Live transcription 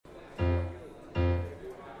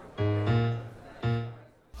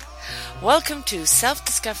Welcome to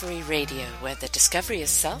Self-Discovery Radio, where the discovery of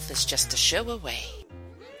self is just a show away.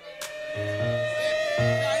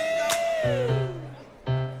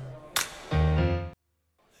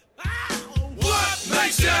 What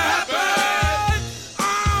makes you happy?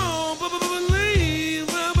 Oh, believe.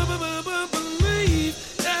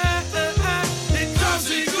 It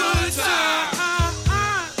comes in good time.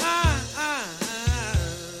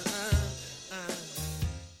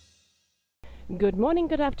 Good morning,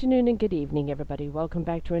 good afternoon, and good evening, everybody. Welcome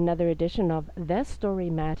back to another edition of The Story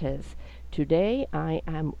Matters. Today, I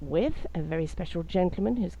am with a very special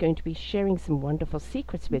gentleman who's going to be sharing some wonderful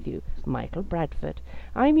secrets with you, Michael Bradford.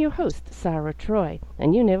 I'm your host, Sarah Troy,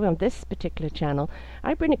 and you know, on this particular channel,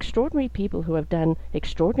 I bring extraordinary people who have done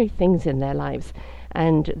extraordinary things in their lives,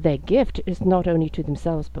 and their gift is not only to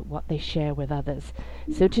themselves, but what they share with others.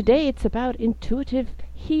 So today, it's about intuitive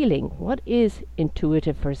healing. What is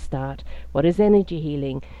intuitive for a start? What is energy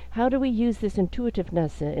healing? How do we use this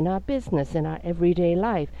intuitiveness in our business, in our everyday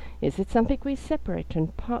life? Is it something we separate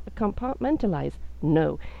and compartmentalize?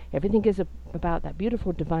 No. Everything is about that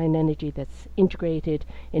beautiful divine energy that's integrated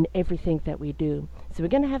in everything that we do. So we're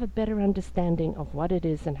going to have a better understanding of what it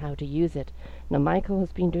is and how to use it. Now, Michael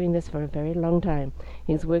has been doing this for a very long time.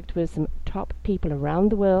 He's worked with some top people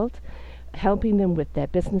around the world, helping them with their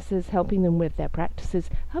businesses, helping them with their practices,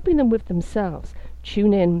 helping them with themselves.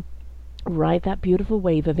 Tune in, ride that beautiful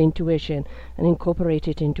wave of intuition, and incorporate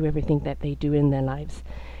it into everything that they do in their lives.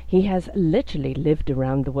 He has literally lived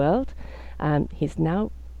around the world. He's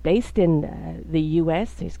now based in the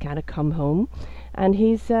US. He's kind of come home, and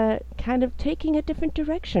he's kind of taking a different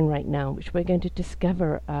direction right now, which we're going to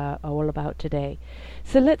discover all about today.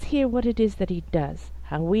 So let's hear what it is that he does,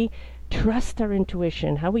 how we trust our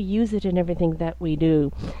intuition, how we use it in everything that we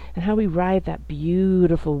do, and how we ride that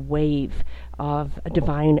beautiful wave of a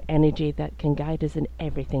divine energy that can guide us in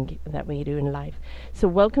everything that we do in life. So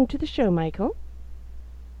welcome to the show, Michael.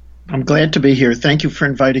 I'm glad to be here. Thank you for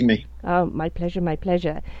inviting me. Oh, my pleasure, my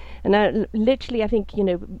pleasure. And literally, I think, you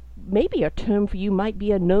know, maybe a term for you might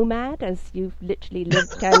be a nomad, as you've literally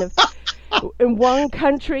lived kind of in one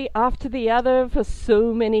country after the other for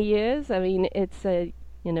so many years. I mean, it's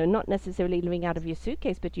you know, not necessarily living out of your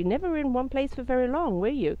suitcase, but you never were in one place for very long, were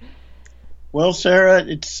you? Well, Sarah,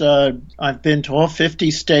 it's I've been to all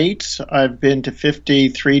 50 states. I've been to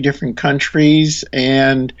 53 different countries,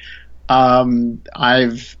 and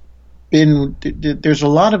I've been. There's a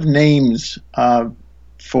lot of names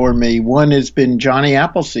for me. One has been Johnny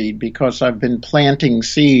Appleseed, because I've been planting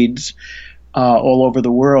seeds all over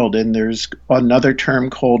the world, and there's another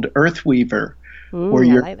term called Earth Weaver, I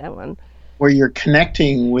like that one. Where you're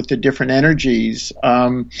connecting with the different energies.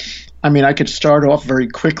 I mean, I could start off very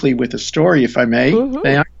quickly with a story, if I may. Mm-hmm.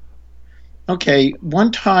 May I? Okay,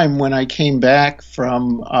 one time when I came back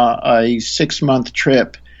from a 6-month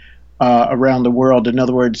trip around the world, in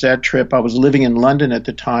other words, that trip, I was living in London at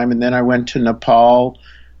the time, and then I went to Nepal,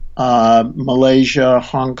 Malaysia,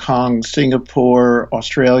 Hong Kong, Singapore,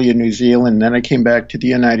 Australia, New Zealand, then I came back to the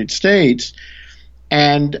United States.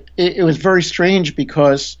 And it was very strange,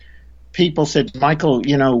 because people said, Michael,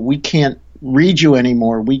 you know, we can't read you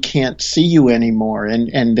anymore. We can't see you anymore.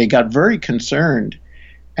 And they got very concerned.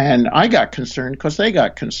 And I got concerned because they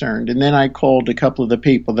got concerned. And then I called a couple of the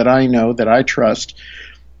people that I know, that I trust.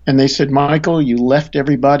 And they said, Michael, you left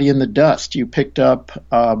everybody in the dust. You picked up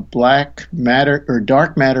black matter or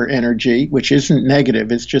dark matter energy, which isn't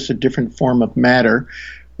negative. It's just a different form of matter.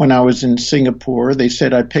 When I was in Singapore, they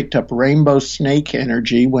said I picked up rainbow snake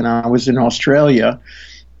energy when I was in Australia.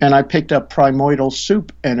 And I picked up primordial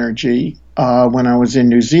soup energy when I was in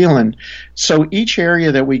New Zealand. So each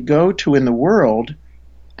area that we go to in the world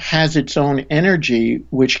has its own energy,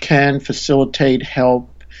 which can facilitate,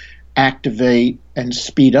 help, activate, and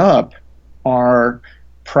speed up our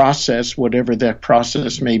process, whatever that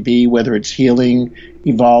process may be, whether it's healing,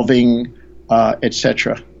 evolving,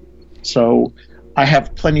 etc. So I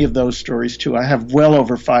have plenty of those stories too. I have well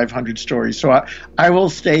over 500 stories. So I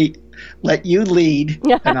will let you lead,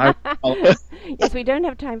 and I will. Yes, we don't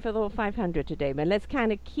have time for the whole 500 today, but let's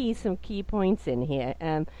kind of some key points in here.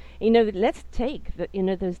 You know, let's take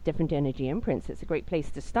those different energy imprints. It's a great place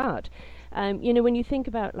to start. You know, when you think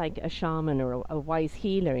about like a shaman or a wise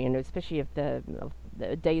healer, you know, especially of the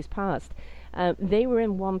days past, they were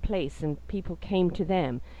in one place and people came to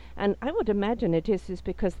them. And I would imagine it is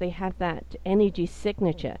because they have that energy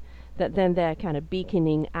signature that then they're kind of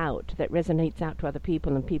beaconing out, that resonates out to other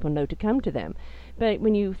people, and people know to come to them. But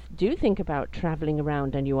when you do think about traveling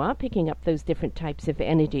around and you are picking up those different types of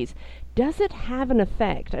energies, does it have an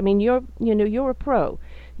effect? I mean, you're a pro.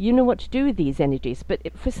 You know what to do with these energies. But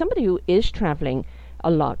for somebody who is traveling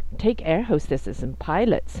a lot. Take air hostesses and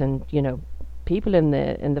pilots and, people in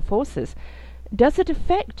the forces. Does it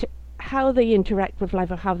affect how they interact with life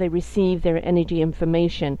or how they receive their energy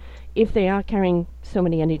information if they are carrying so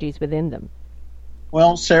many energies within them?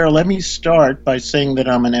 Well, Sarah, let me start by saying that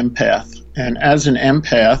I'm an empath. And as an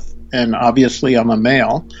empath, and obviously I'm a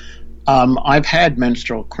male, I've had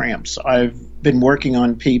menstrual cramps. I've been working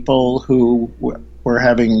on people who were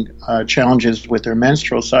having challenges with their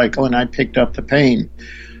menstrual cycle, and I picked up the pain.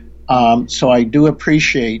 So I do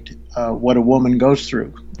appreciate what a woman goes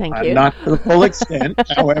through. Thank you. Not to the full extent,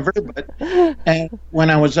 however, but and when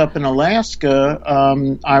I was up in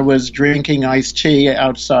Alaska, I was drinking iced tea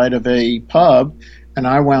outside of a pub, and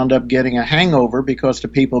I wound up getting a hangover because the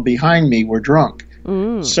people behind me were drunk.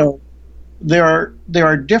 So there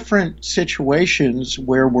are different situations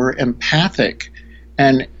where we're empathic,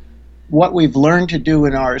 and what we've learned to do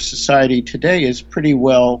in our society today is pretty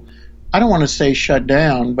well, I don't want to say shut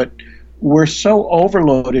down, but we're so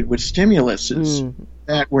overloaded with stimuluses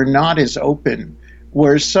that we're not as open.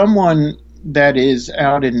 Where someone that is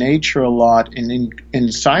out in nature a lot and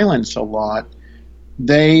in silence a lot,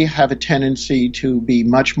 they have a tendency to be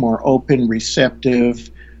much more open,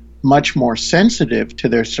 receptive, much more sensitive to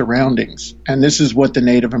their surroundings. And this is what the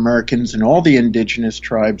Native Americans and all the indigenous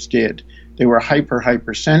tribes did. They were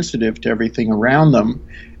hyper sensitive to everything around them,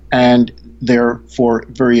 and therefore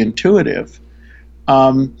very intuitive.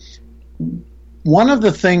 One of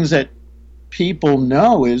the things that people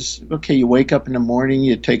know is, okay, you wake up in the morning,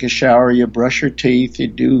 you take a shower, you brush your teeth, you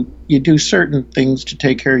do certain things to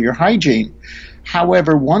take care of your hygiene.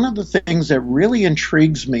 However, one of the things that really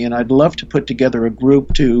intrigues me, and I'd love to put together a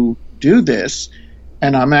group to do this,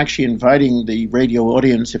 and I'm actually inviting the radio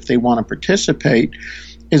audience if they want to participate,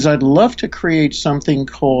 is I'd love to create something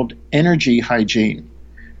called energy hygiene,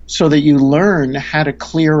 so that you learn how to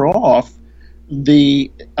clear off the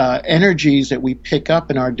energies that we pick up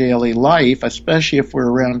in our daily life, especially if we're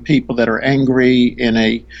around people that are angry, in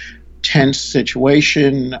a tense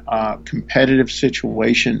situation, competitive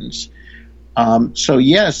situations. So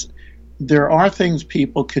yes, there are things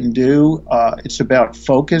people can do. It's about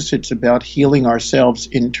focus. It's about healing ourselves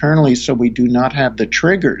internally so we do not have the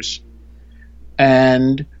triggers.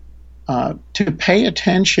 And to pay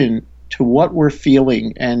attention to what we're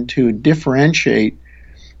feeling and to differentiate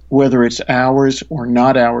whether it's ours or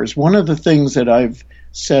not ours. One of the things that I've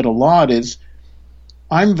said a lot is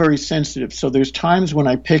I'm very sensitive. So there's times when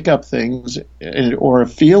I pick up things or a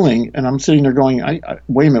feeling and I'm sitting there going,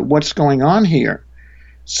 wait a minute, what's going on here?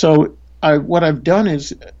 So what I've done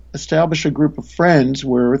is establish a group of friends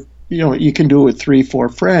where, you can do it with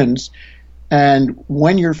 3-4 friends. And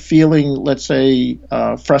when you're feeling, let's say,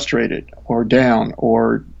 frustrated or down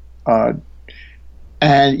or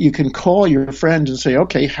and you can call your friends and say,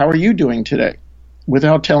 okay, how are you doing today?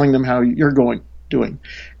 Without telling them how you're doing.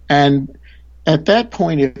 And at that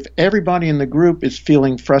point, if everybody in the group is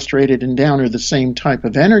feeling frustrated and down or the same type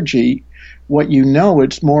of energy,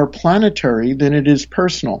 it's more planetary than it is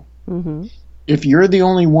personal. Mm-hmm. If you're the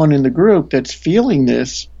only one in the group that's feeling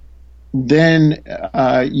this, then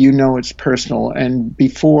it's personal. And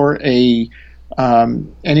before any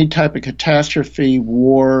type of catastrophe,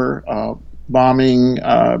 war, bombing,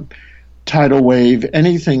 tidal wave,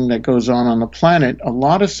 anything that goes on the planet, a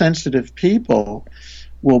lot of sensitive people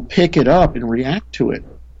will pick it up and react to it.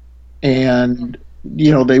 And,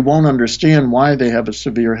 they won't understand why they have a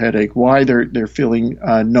severe headache, why they're feeling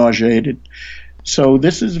nauseated. So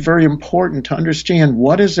this is very important to understand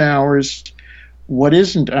what is ours, what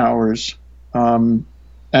isn't ours, and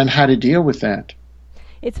how to deal with that.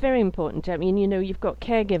 It's very important. I mean, you've got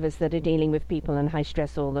caregivers that are dealing with people in high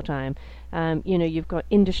stress all the time. You've got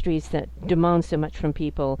industries that demand so much from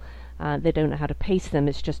people. They don't know how to pace them.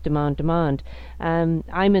 It's just demand.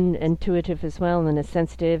 I'm an intuitive as well and a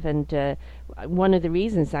sensitive. And one of the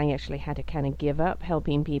reasons I actually had to kind of give up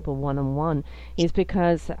helping people one-on-one is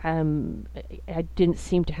because I didn't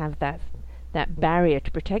seem to have that barrier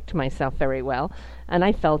to protect myself very well. And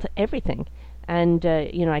I felt everything. And,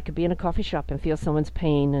 I could be in a coffee shop and feel someone's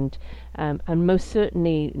pain and most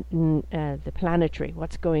certainly the planetary,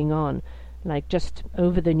 what's going on. Like just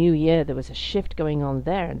over the new year, there was a shift going on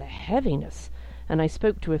there and the heaviness. And I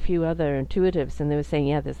spoke to a few other intuitives and they were saying,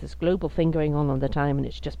 there's this global thing going on all the time and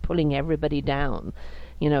it's just pulling everybody down,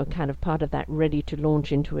 kind of part of that ready to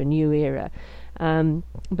launch into a new era.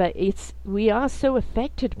 But we are so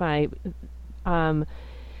affected by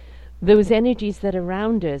those energies that are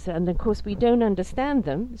around us, and of course we don't understand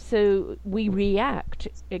them, so we react.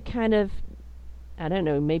 It kind of, I don't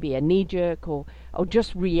know, maybe a knee-jerk or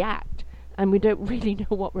just react, and we don't really know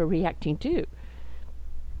what we're reacting to.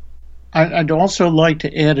 I'd also like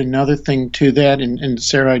to add another thing to that, and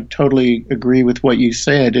Sarah, I totally agree with what you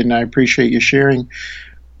said, and I appreciate you sharing.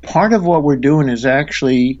 Part of what we're doing is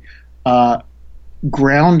actually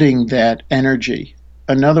grounding that energy.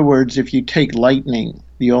 In other words, if you take lightning,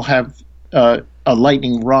 you'll have a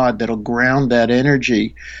lightning rod that'll ground that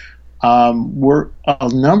energy. We're a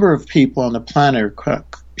number of people on the planet, or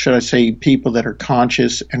should I say people that are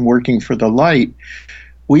conscious and working for the light,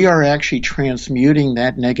 we are actually transmuting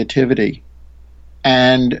that negativity.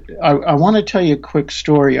 And I want to tell you a quick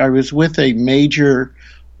story. I was with a major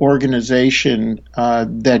organization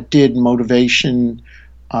that did motivation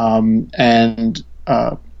and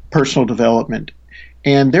personal development.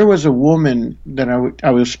 And there was a woman that I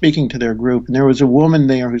was speaking to their group, and there was a woman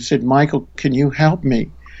there who said, "Michael, can you help me?"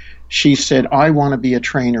 She said, "I want to be a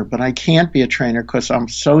trainer, but I can't be a trainer because I'm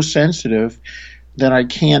so sensitive that I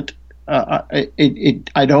can't,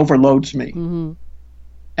 it overloads me." Mm-hmm.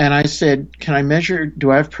 And I said, "Can I measure, do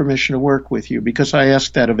I have permission to work with you?" Because I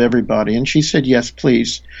asked that of everybody. And she said, "Yes,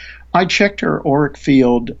 please." I checked her auric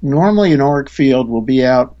field. Normally an auric field will be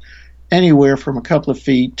out anywhere from a couple of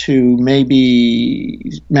feet to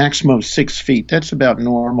maybe maximum 6 feet. That's about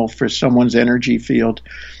normal for someone's energy field.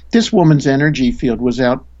 This woman's energy field was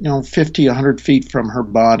out, 50, 100 feet from her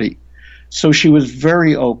body. So she was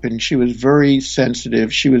very open. She was very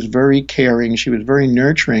sensitive. She was very caring. She was very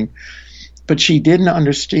nurturing. But she didn't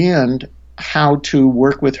understand how to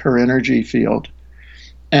work with her energy field.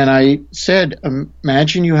 And I said,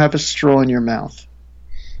 imagine you have a straw in your mouth.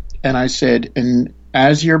 And I said, and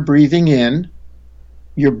as you're breathing in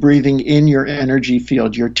your energy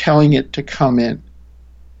field. You're telling it to come in.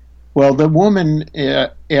 Well, the woman,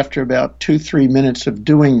 after about 2-3 minutes of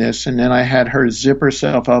doing this, and then I had her zip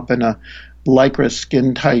herself up in a lycra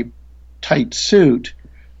skin tight suit,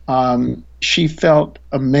 she felt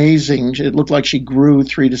amazing. It looked like she grew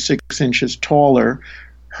 3 to 6 inches taller.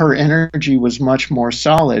 Her energy was much more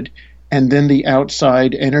solid. And then the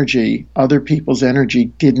outside energy, other people's energy,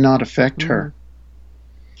 did not affect her.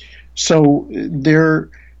 So there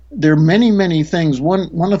are many, many things. One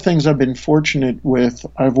of the things I've been fortunate with,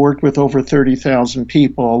 I've worked with over 30,000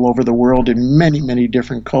 people all over the world in many, many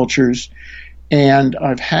different cultures. And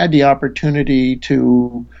I've had the opportunity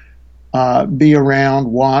to be around,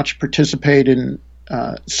 watch, participate in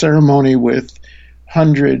ceremony with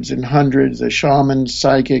hundreds and hundreds of shamans,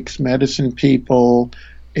 psychics, medicine people,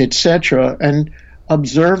 etc., and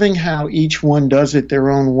observing how each one does it their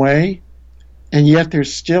own way, and yet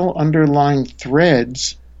there's still underlying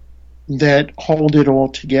threads that hold it all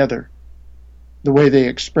together. The way they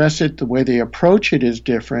express it, the way they approach it is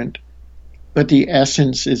different, but the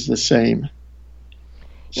essence is the same.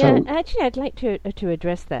 So, yeah, actually, I'd like to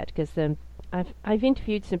address that, because I've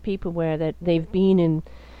interviewed some people where that they've been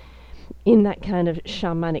in that kind of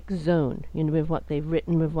shamanic zone, with what they've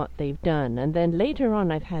written, with what they've done, and then later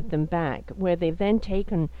on I've had them back where they've then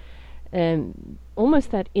taken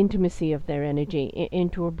almost that intimacy of their energy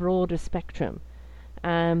into a broader spectrum,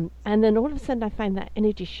 and then all of a sudden I find that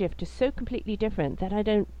energy shift is so completely different that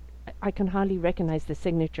I can hardly recognize the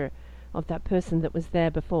signature of that person that was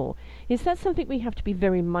there before. Is that something we have to be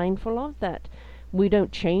very mindful of, that we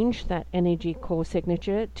don't change that energy core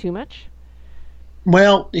signature too much?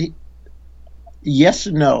 Well, yes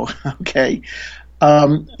and no. Okay.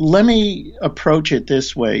 Let me approach it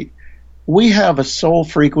this way. We have a soul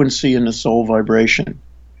frequency and a soul vibration.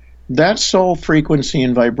 That soul frequency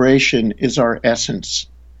and vibration is our essence.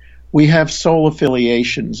 We have soul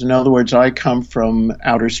affiliations. In other words, I come from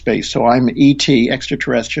outer space, so I'm ET,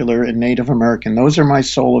 extraterrestrial, and Native American. Those are my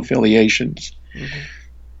soul affiliations. Mm-hmm.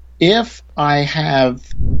 If I have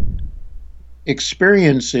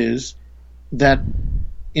experiences that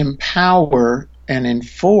empower and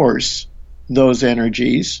enforce those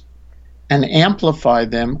energies and amplify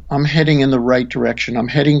them, I'm heading in the right direction. I'm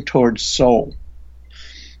heading towards soul.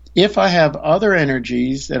 If I have other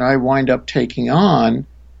energies that I wind up taking on,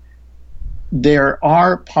 there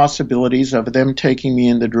are possibilities of them taking me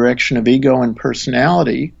in the direction of ego and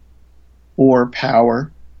personality or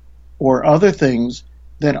power or other things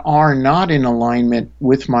that are not in alignment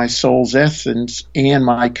with my soul's essence and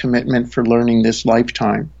my commitment for learning this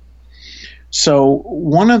lifetime. So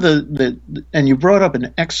one of and you brought up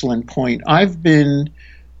an excellent point. I've been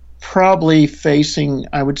probably facing,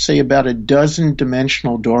 I would say, about a dozen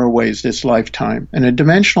dimensional doorways this lifetime. And a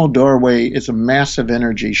dimensional doorway is a massive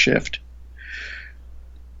energy shift.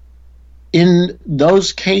 In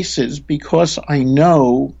those cases, because I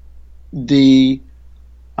know the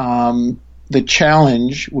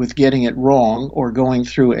challenge with getting it wrong or going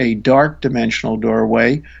through a dark dimensional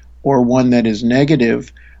doorway or one that is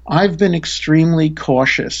negative, I've been extremely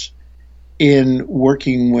cautious in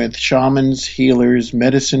working with shamans, healers,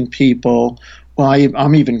 medicine people. Well,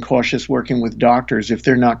 I'm even cautious working with doctors. If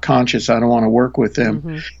they're not conscious, I don't want to work with them.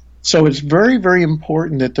 Mm-hmm. So it's very, very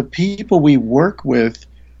important that the people we work with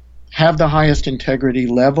have the highest integrity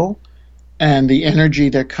level, and the energy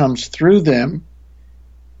that comes through them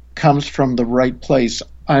comes from the right place.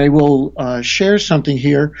 I will share something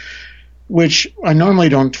here which I normally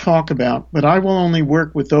don't talk about, but I will only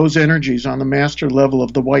work with those energies on the master level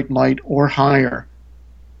of the white light or higher.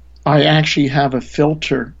 I actually have a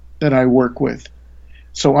filter that I work with.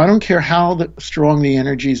 So I don't care how strong the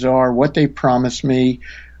energies are, what they promise me,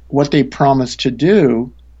 what they promise to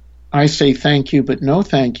do. I say thank you, but no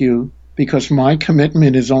thank you, because my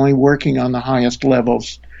commitment is only working on the highest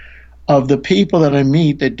levels. Of the people that I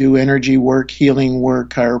meet that do energy work, healing work,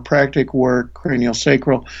 chiropractic work, cranial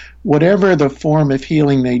sacral, whatever the form of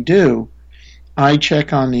healing they do, I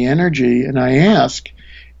check on the energy and I ask,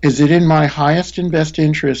 is it in my highest and best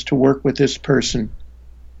interest to work with this person?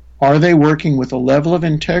 Are they working with a level of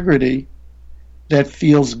integrity that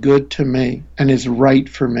feels good to me and is right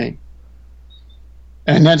for me?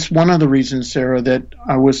 And that's one of the reasons, Sarah, that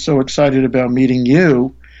I was so excited about meeting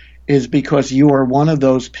you, is because you are one of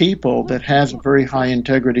those people that has a very high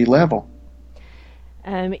integrity level.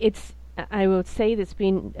 I will say there's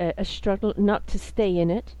been a struggle not to stay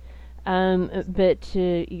in it, but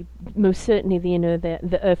most certainly,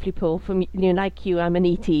 the earthly pull from, like you, I'm an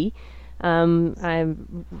ET.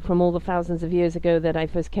 I'm from all the thousands of years ago that I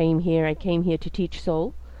first came here. I came here to teach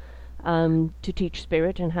soul, to teach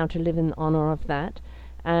spirit, and how to live in honor of that.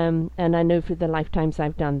 And I know through the lifetimes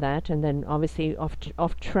I've done that, and then obviously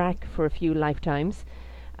off track for a few lifetimes,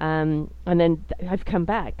 and then I've come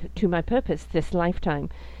back to my purpose this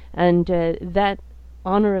lifetime, and that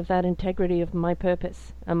honor of that integrity of my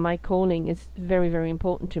purpose and my calling is very, very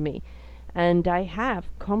important to me, and I have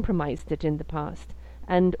compromised it in the past,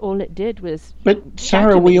 and all it did was. But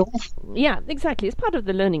Sarah, we all. Yeah, exactly. It's part of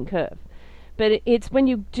the learning curve. But it's when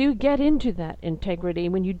you do get into that integrity,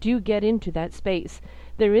 when you do get into that space,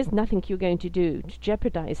 there is nothing you're going to do to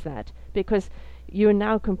jeopardize that, because you're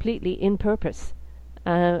now completely in purpose,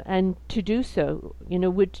 and to do so,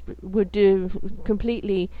 would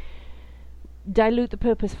completely dilute the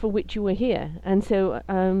purpose for which you were here. And so,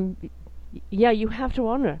 you have to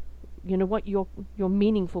honor, what your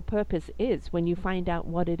meaningful purpose is when you find out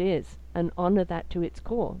what it is, and honor that to its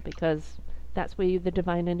core, because that's where the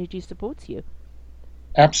divine energy supports you.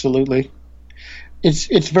 Absolutely.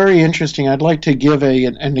 It's very interesting. I'd like to give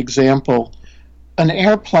an example. An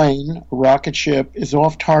airplane, a rocket ship, is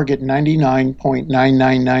off target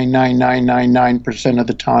 99.9999999% of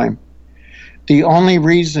the time. The only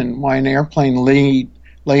reason why an airplane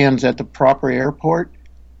lands at the proper airport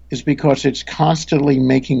is because it's constantly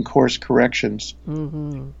making course corrections.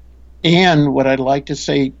 Mm-hmm. And what I'd like to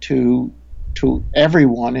say to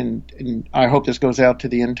everyone, and I hope this goes out to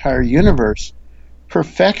the entire universe,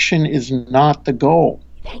 perfection is not the goal.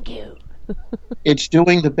 Thank you. It's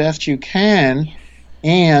doing the best you can, yes,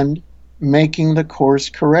 and making the course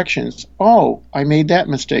corrections. Oh, I made that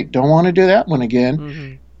mistake. Don't want to do that one again.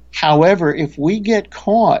 Mm-hmm. However, if we get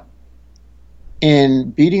caught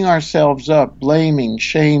in beating ourselves up, blaming,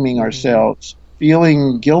 shaming mm-hmm. ourselves,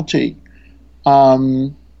 feeling guilty,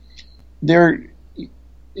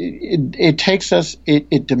 it takes us,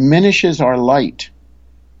 it diminishes our light.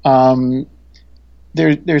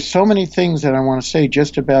 There's so many things that I want to say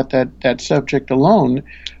just about that subject alone.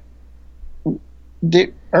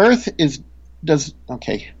 The Earth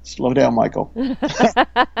okay, slow down, Michael. So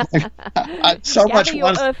gather much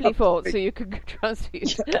your earthly thoughts so you can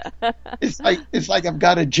transmute. It's like I've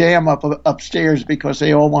got a jam upstairs because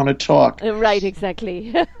they all want to talk. Right,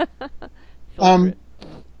 exactly.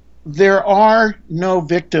 There are no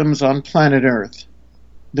victims on planet Earth.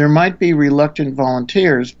 There might be reluctant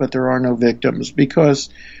volunteers, but there are no victims,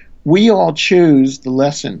 because we all choose the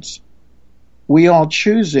lessons. We all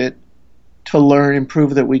choose it to learn and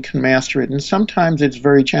prove that we can master it. And sometimes it's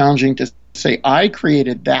very challenging to say, I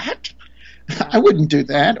created that. I wouldn't do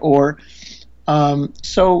that. Or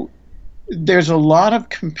so there's a lot of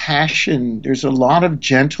compassion. There's a lot of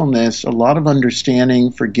gentleness, a lot of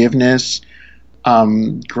understanding, forgiveness,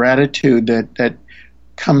 gratitude that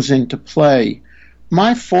comes into play.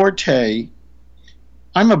 My forte,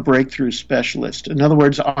 I'm a breakthrough specialist. In other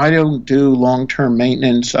words, I don't do long-term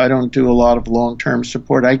maintenance. I don't do a lot of long-term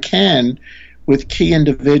support. I can with key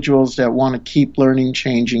individuals that want to keep learning,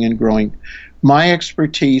 changing, and growing. My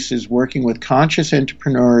expertise is working with conscious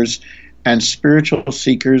entrepreneurs and spiritual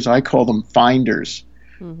seekers. I call them finders,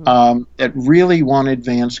 mm-hmm. That really want to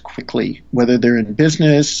advance quickly, whether they're in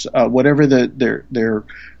business, whatever their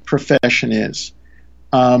profession is.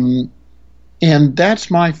 And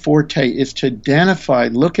that's my forte, is to identify,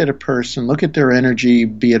 look at a person, look at their energy,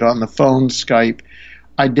 be it on the phone, Skype,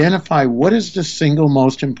 identify what is the single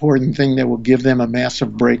most important thing that will give them a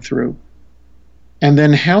massive breakthrough, and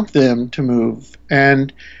then help them to move.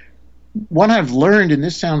 And what I've learned, and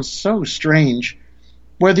this sounds so strange,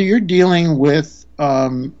 whether you're dealing with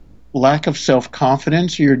lack of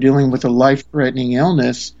self-confidence or you're dealing with a life-threatening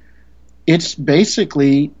illness, it's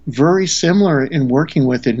basically very similar in working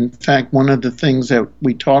with it. In fact, one of the things that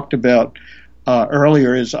we talked about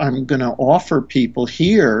earlier is I'm going to offer people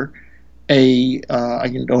here I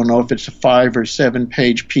don't know if it's a 5 or 7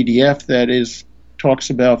 page PDF that talks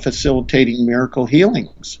about facilitating miracle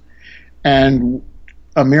healings. And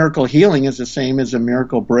a miracle healing is the same as a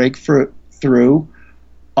miracle breakthrough,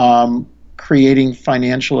 creating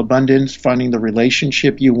financial abundance, finding the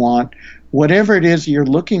relationship you want. Whatever it is you're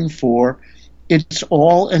looking for, it's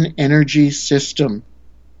all an energy system.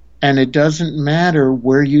 And it doesn't matter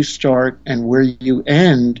where you start and where you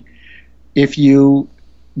end. If you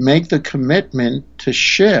make the commitment to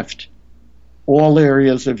shift, all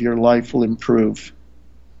areas of your life will improve.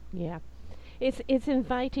 Yeah. It's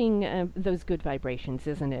inviting those good vibrations,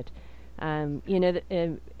 isn't it? When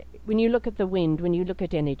you look at the wind, when you look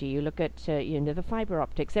at energy, you look at the fiber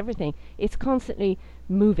optics, everything. It's constantly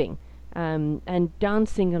moving and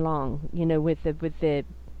dancing along, with the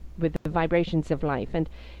vibrations of life. And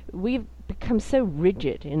we've become so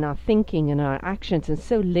rigid in our thinking and our actions, and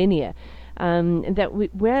so linear that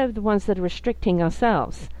we're the ones that are restricting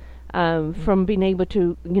ourselves from being able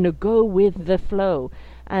to, go with the flow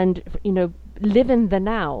and live in the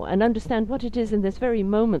now and understand what it is in this very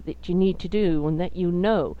moment that you need to do and that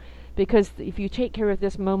because if you take care of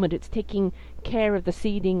this moment, it's taking care of the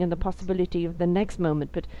seeding and the possibility of the next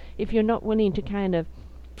moment. But if you're not willing to kind of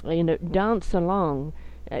dance along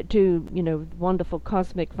to wonderful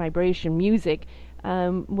cosmic vibration music,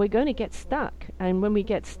 we're going to get stuck. And when we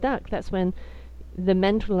get stuck, that's when the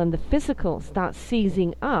mental and the physical start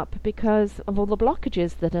seizing up because of all the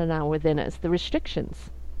blockages that are now within us, the restrictions.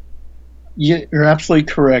 You're absolutely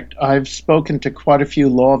correct. I've spoken to quite a few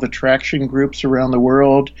law of attraction groups around the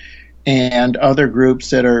world and other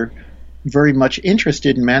groups that are very much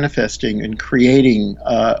interested in manifesting and creating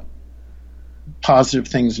positive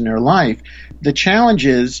things in their life. The challenge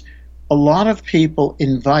is a lot of people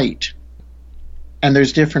invite, and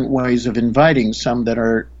there's different ways of inviting, some that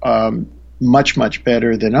are much, much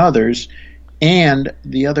better than others. And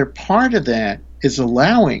the other part of that is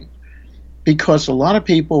allowing, because a lot of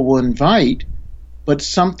people will invite, but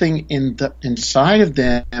something inside of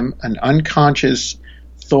them, an unconscious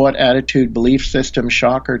thought, attitude, belief system,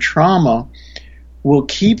 shock, or trauma, will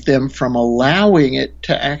keep them from allowing it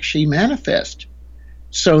to actually manifest.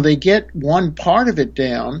 So they get one part of it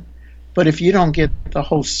down, but if you don't get the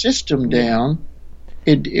whole system down,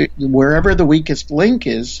 wherever the weakest link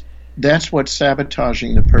is, that's what's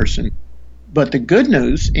sabotaging the person. But the good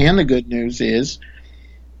news is,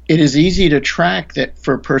 it is easy to track that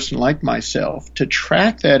for a person like myself, to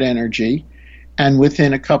track that energy and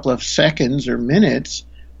within a couple of seconds or minutes,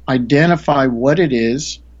 identify what it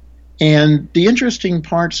is. And the interesting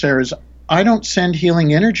part, Sarah, is I don't send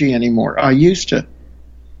healing energy anymore. I used to.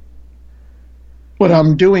 What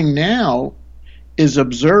I'm doing now is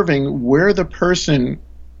observing where the person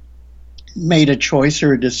made a choice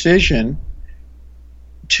or a decision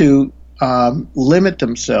to limit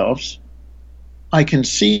themselves. I can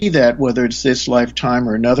see that whether it's this lifetime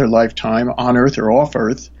or another lifetime, on Earth or off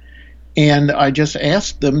Earth, and I just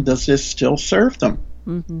ask them, does this still serve them?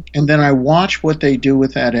 Mm-hmm. And then I watch what they do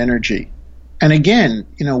with that energy. And again,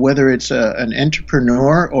 whether it's an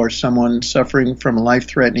entrepreneur or someone suffering from a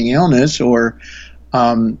life-threatening illness or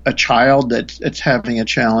a child that's having a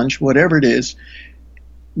challenge, whatever it is,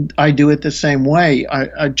 I do it the same way.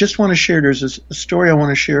 I just want to share, there's a story I want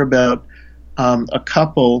to share about a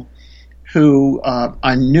couple who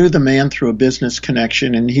I knew the man through a business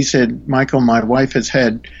connection, and he said, Michael, my wife has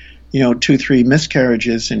had 2-3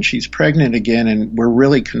 miscarriages and she's pregnant again, and we're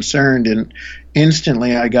really concerned. And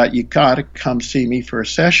instantly I got, you got to come see me for a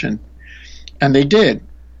session. And they did.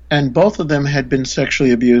 And both of them had been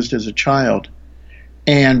sexually abused as a child.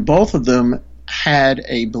 And both of them had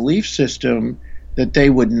a belief system that they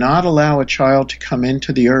would not allow a child to come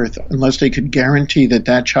into the earth unless they could guarantee that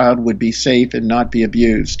that child would be safe and not be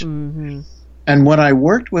abused. Mm-hmm. And what I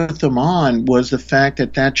worked with them on was the fact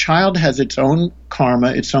that that child has its own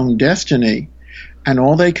karma, its own destiny, and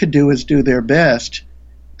all they could do is do their best,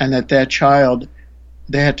 and that child,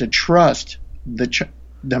 they had to trust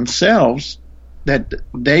themselves that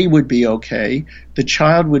they would be okay, the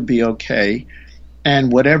child would be okay,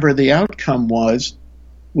 and whatever the outcome was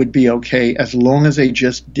would be okay as long as they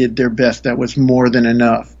just did their best. That was more than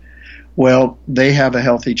enough. Well, they have a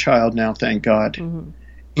healthy child now, thank God.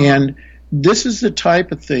 And this is the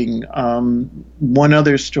type of thing. One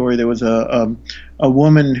other story, there was a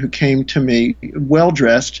woman who came to me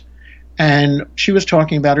well-dressed, and she was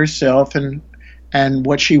talking about herself and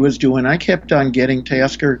what she was doing. I kept on getting to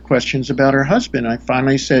ask her questions about her husband. I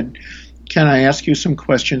finally said, can I ask you some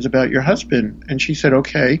questions about your husband? And she said,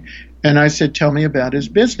 okay. And I said, tell me about his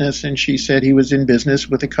business. And she said he was in business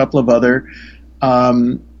with a couple of other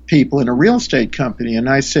people in a real estate company. And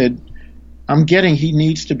I said, I'm getting he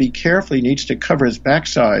needs to be careful. He needs to cover his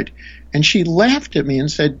backside. And she laughed at me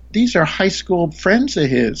and said, these are high school friends of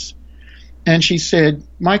his. And she said,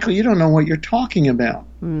 Michael, you don't know what you're talking about.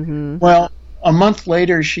 Well, a month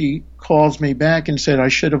later, she calls me back and said I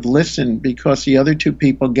should have listened because the other two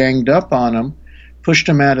people ganged up on him, pushed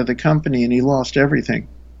him out of the company, and he lost everything.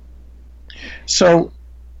 So,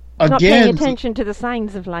 again, not paying attention to the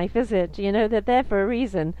signs of life, is it? You know, they're there for a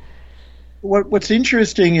reason. What's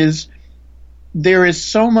interesting is there is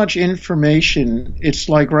so much information. It's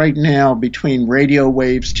like right now between radio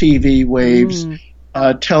waves, TV waves,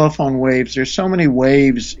 telephone waves. There's so many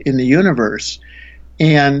waves in the universe,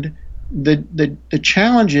 and the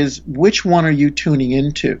challenge is which one are you tuning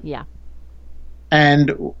into? Yeah.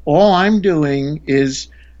 And all I'm doing is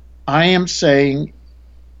I am saying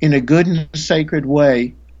in a good and sacred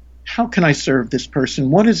way, how can I serve this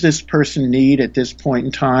person? What does this person need at this point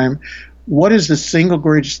in time? What is the single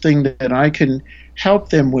greatest thing that I can help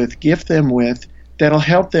them with, gift them with, that'll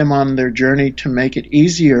help them on their journey to make it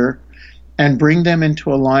easier and bring them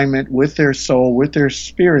into alignment with their soul, with their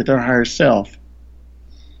spirit, their higher self?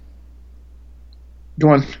 Go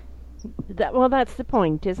on. Well, that's the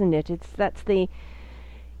point, isn't it?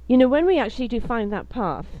 When we actually do find that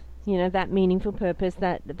path, that meaningful purpose,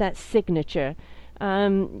 that signature,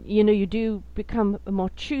 you do become more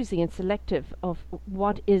choosy and selective of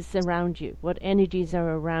what is around you, what energies are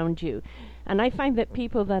around you. And I find that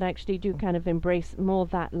people that actually do kind of embrace more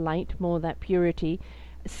that light, more that purity,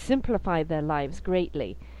 simplify their lives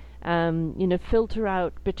greatly. Filter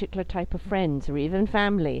out particular type of friends or even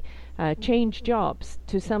family, change jobs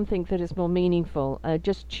to something that is more meaningful,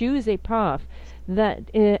 just choose a path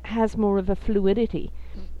that has more of a fluidity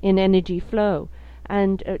in energy flow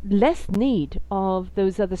and less need of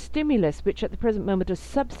those other stimulus which at the present moment are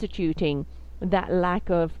substituting that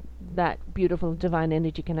lack of that beautiful divine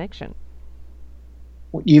energy connection.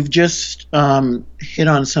 You've just hit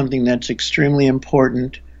on something that's extremely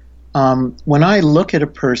important. When I look at a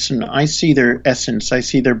person, I see their essence, I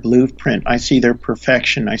see their blueprint, I see their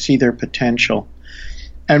perfection, I see their potential.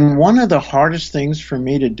 And one of the hardest things for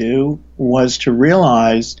me to do was to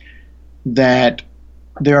realize that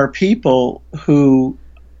there are people who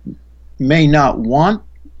may not want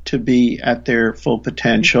to be at their full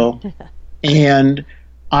potential, and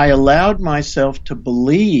I allowed myself to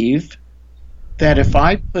believe that if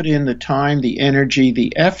I put in the time, the energy,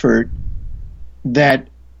 the effort, that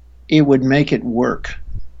it would make it work.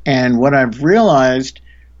 And what I've realized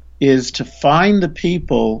is to find the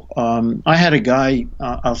people. I had a guy,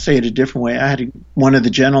 I'll say it a different way. I had one of the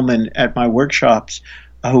gentlemen at my workshops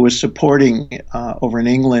who was supporting over in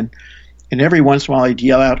England. And every once in a while he'd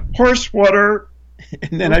yell out, horse water.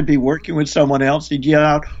 And then I'd be working with someone else. He'd yell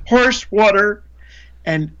out, horse water.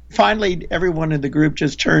 And finally everyone in the group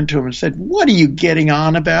just turned to him and said, what are you getting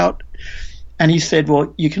on about? And he said,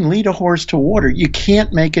 well, you can lead a horse to water. You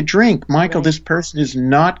can't make it drink. Michael, this person is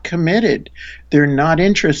not committed. They're not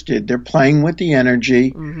interested. They're playing with the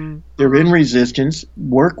energy. They're in resistance.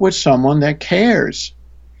 Work with someone that cares.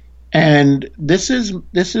 And this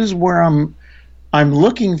is where I'm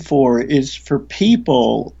looking for, is for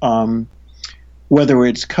people, whether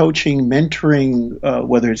it's coaching, mentoring,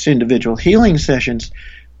 whether it's individual healing sessions,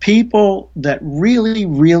 people that really,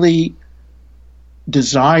 really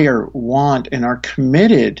desire, want, and are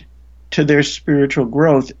committed to their spiritual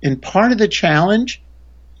growth. And part of the challenge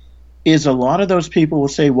is a lot of those people will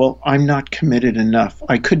say, well, I'm not committed enough.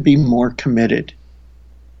 I could be more committed.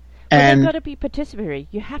 And you've got to be participatory.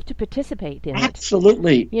 You have to participate in it.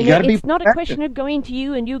 Absolutely. It's not a question of going to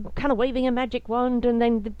you and you kind of waving a magic wand and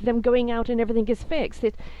then them going out and everything is fixed.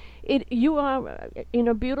 You are in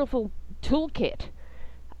a beautiful toolkit.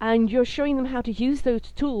 And you're showing them how to use those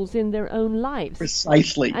tools in their own lives.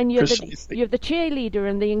 Precisely. And you're the cheerleader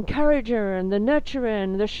and the encourager and the nurturer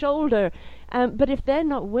and the shoulder. But if they're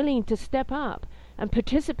not willing to step up and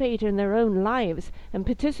participate in their own lives and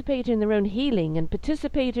participate in their own healing and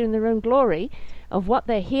participate in their own glory of what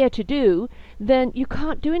they're here to do, then you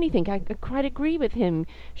can't do anything. I quite agree with him.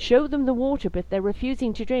 Show them the water, but they're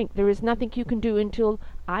refusing to drink. There is nothing you can do until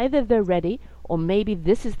either they're ready, or maybe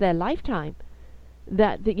this is their lifetime.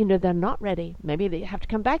 That they're not ready. Maybe they have to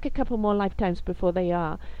come back a couple more lifetimes before they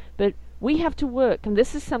are. But we have to work, and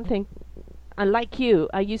this is something, like you,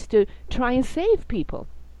 I used to try and save people.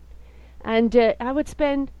 And I would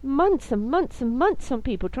spend months and months and months on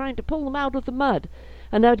people trying to pull them out of the mud.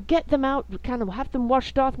 And I'd get them out, kind of have them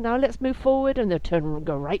washed off, now let's move forward, and they'd turn and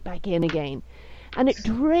go right back in again. And it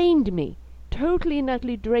drained me, totally and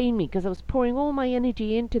utterly drained me, because I was pouring all my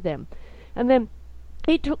energy into them. And then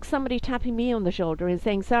it took somebody tapping me on the shoulder and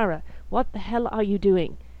saying, Sarah, what the hell are you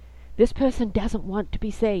doing? This person doesn't want to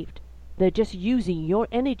be saved. They're just using your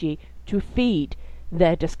energy to feed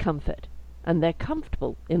their discomfort. And they're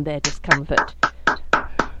comfortable in their discomfort.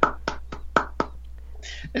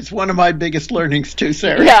 It's one of my biggest learnings too,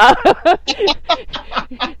 Sarah. Yeah.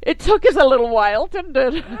 It took us a little while, didn't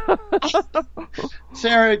it?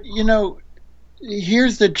 Sarah,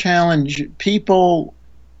 here's the challenge. People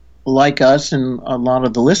like us and a lot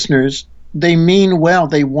of the listeners, they mean well.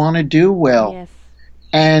 They want to do well. Yes.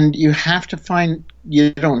 And you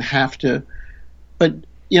don't have to, but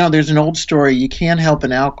there's an old story. You can't help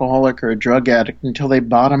an alcoholic or a drug addict until they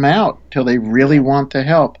bottom out, till they really want the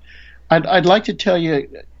help. I'd like to tell you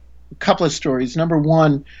a couple of stories. Number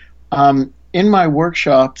one, in my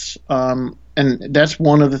workshops, and that's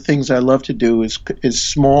one of the things I love to do is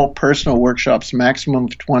small personal workshops, maximum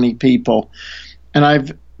of 20 people. And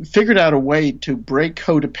I've figured out a way to break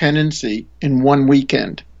codependency in one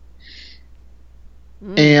weekend.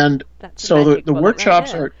 And so the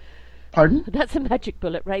workshops are, pardon? That's a magic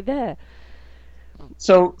bullet right there.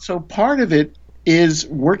 So part of it is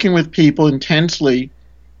working with people intensely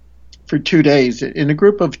for 2 days. In a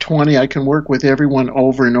group of 20, I can work with everyone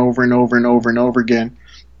over and over and over and over and over again.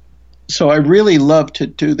 So I really love to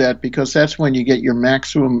do that because that's when you get your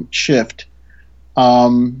maximum shift.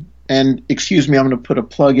 And excuse me, I'm going to put a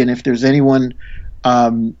plug in. If there's anyone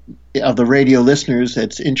of the radio listeners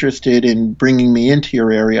that's interested in bringing me into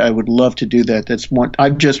your area, I would love to do that. That's one.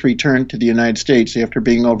 I've just returned to the United States after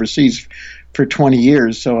being overseas for 20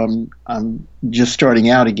 years, so I'm just starting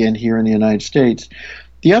out again here in the United States.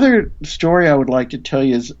 The other story I would like to tell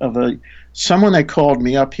you is of someone that called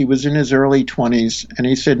me up. He was in his early 20s, and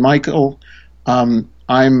he said, Michael,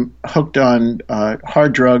 I'm hooked on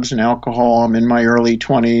hard drugs and alcohol. I'm in my early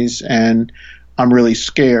 20s, and I'm really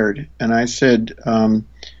scared. And I said,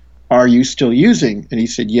 are you still using? And he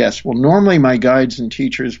said, yes. Well, normally my guides and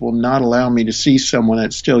teachers will not allow me to see someone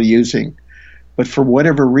that's still using. But for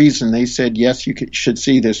whatever reason, they said, yes, you should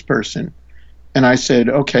see this person. And I said,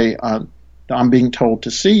 okay, I'm being told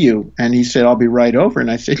to see you. And he said, I'll be right over. And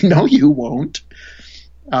I said, no, you won't.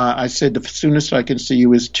 I said, the soonest I can see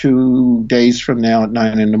you is 2 days from now at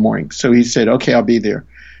 9 in the morning. So he said, okay, I'll be there.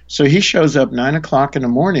 So he shows up 9 o'clock in the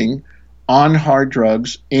morning on hard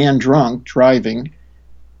drugs and drunk, driving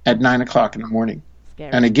at 9 o'clock in the morning.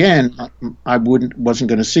 Scary. And again, I wasn't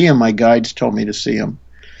going to see him. My guides told me to see him.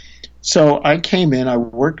 So I came in, I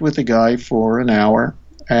worked with the guy for an hour,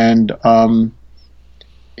 and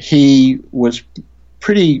he was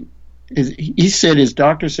pretty... He said his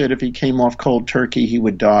doctor said if he came off cold turkey, he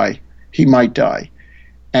would die. He might die.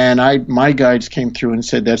 And my guides came through and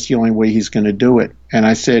said that's the only way he's going to do it. And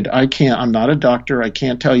I said, I'm not a doctor. I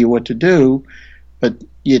can't tell you what to do, but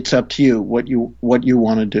it's up to you what you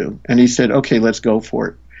want to do. And he said, okay, let's go for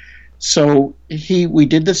it. So we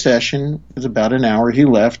did the session. It was about an hour. He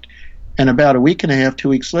left. And about a week and a half, 2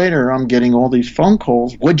 weeks later, I'm getting all these phone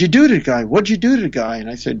calls. What'd you do to the guy? What'd you do to the guy? And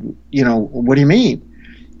I said, what do you mean?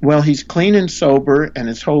 Well, he's clean and sober, and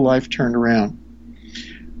his whole life turned around.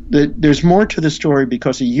 There's more to the story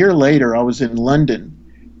because a year later, I was in London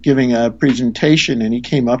giving a presentation, and he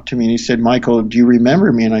came up to me and he said, Michael, do you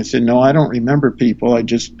remember me? And I said, no, I don't remember people.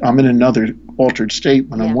 I'm in another altered state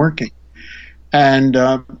when I'm working. And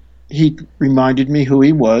he reminded me who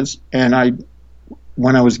he was, and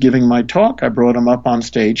when I was giving my talk, I brought him up on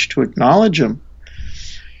stage to acknowledge him.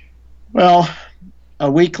 Well, a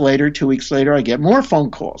week later, 2 weeks later, I get more phone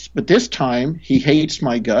calls. But this time, he hates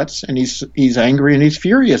my guts, and he's angry and he's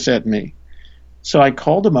furious at me. So I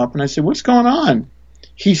called him up, and I said, what's going on?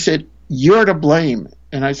 He said, you're to blame.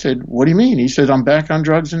 And I said, what do you mean? He said, I'm back on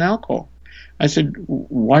drugs and alcohol. I said,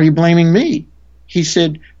 why are you blaming me? He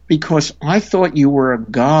said, because I thought you were a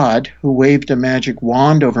god who waved a magic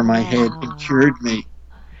wand over my head and cured me.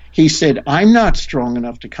 He said, I'm not strong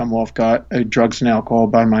enough to come off drugs and alcohol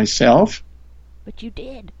by myself. But you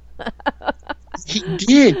did. He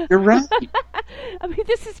did. You're right. I mean,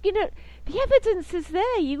 this is, the evidence is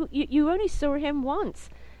there. You only saw him once.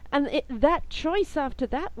 And that choice after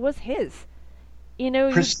that was his.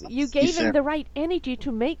 You gave him the right energy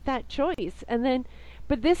to make that choice. And then,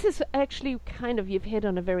 but this is actually you've hit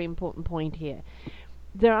on a very important point here.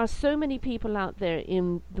 There are so many people out there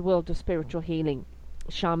in the world of spiritual healing,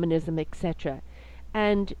 shamanism, etc.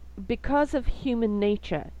 And because of human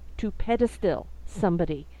nature, to pedestal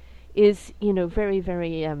somebody is, very,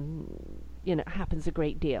 very, happens a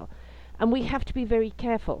great deal. And we have to be very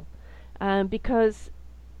careful because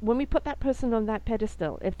when we put that person on that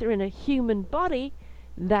pedestal, if they're in a human body,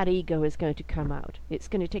 that ego is going to come out. It's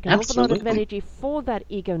going to take an awful lot of energy for that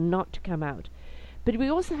ego not to come out. But we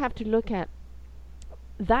also have to look at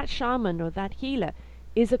that shaman or that healer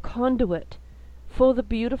is a conduit for the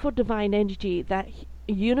beautiful divine energy, that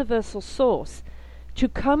universal source, to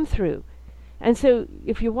come through. And so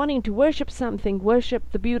if you're wanting to worship something, worship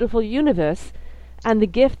the beautiful universe and the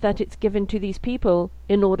gift that it's given to these people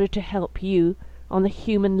in order to help you on the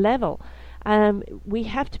human level. We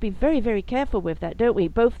have to be very, very careful with that, don't we?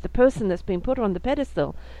 Both the person that's been put on the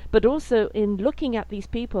pedestal, but also in looking at these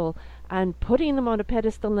people and putting them on a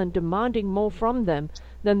pedestal and demanding more from them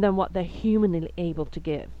than what they're humanly able to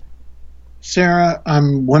give. Sarah,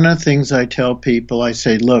 one of the things I tell people, I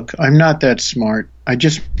say, look, I'm not that smart. I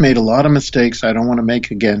just made a lot of mistakes I don't want to make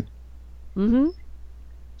again. Mm-hmm.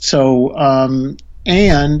 So,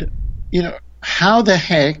 how the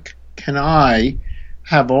heck can I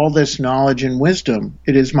have all this knowledge and wisdom?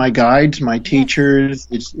 It is my guides, my teachers,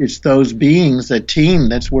 it's those beings, that team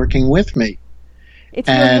that's working with me. It's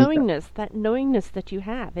your knowingness that you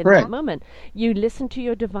have in correct. That moment. You listen to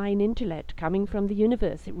your divine intellect coming from the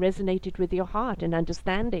universe. It resonated with your heart and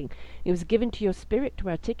understanding. It was given to your spirit to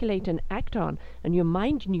articulate and act on, and your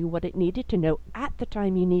mind knew what it needed to know at the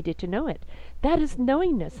time you needed to know it. That is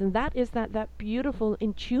knowingness, and that is that beautiful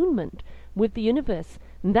attunement with the universe.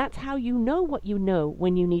 And that's how you know what you know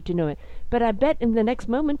when you need to know it. But I bet in the next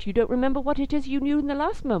moment you don't remember what it is you knew in the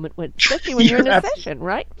last moment, especially when you're in a session,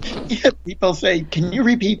 right? Yeah, people say, can you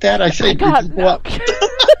repeat that? I say,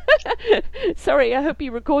 sorry, I hope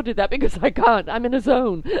you recorded that because I can't. I'm in a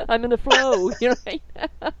zone. I'm in a flow. Right?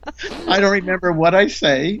 I don't remember what I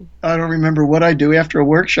say. I don't remember what I do after a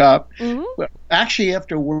workshop. Mm-hmm. Actually,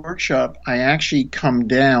 after a workshop, I actually come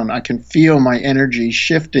down. I can feel my energy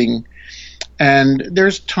shifting. And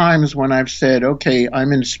there's times when I've said, okay,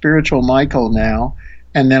 I'm in spiritual Michael now,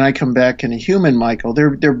 and then I come back in a human Michael.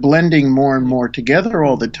 They're blending more and more together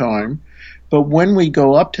all the time. But when we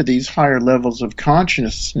go up to these higher levels of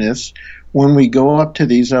consciousness, when we go up to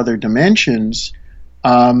these other dimensions,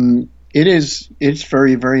 it's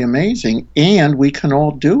very, very amazing. And we can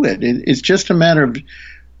all do it. It's just a matter of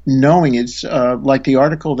knowing. It's like the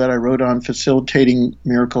article that I wrote on facilitating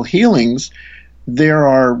miracle healings. There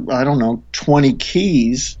are, 20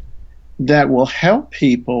 keys that will help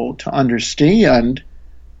people to understand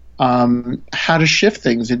how to shift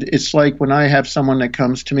things. It's like when I have someone that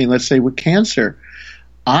comes to me, let's say with cancer,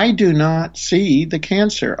 I do not see the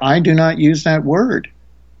cancer. I do not use that word.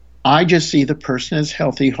 I just see the person as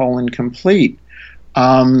healthy, whole, and complete.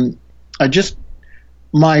 My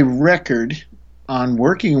record on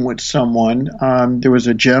working with someone, there was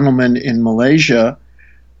a gentleman in Malaysia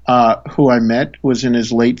who I met, was in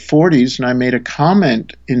his late 40s, and I made a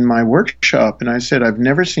comment in my workshop, and I said, I've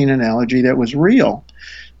never seen an allergy that was real.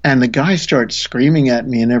 And the guy starts screaming at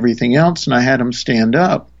me and everything else, and I had him stand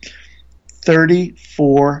up.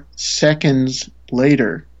 34 seconds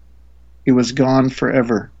later, it was gone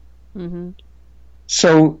forever. Mm-hmm.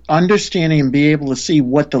 So understanding and be able to see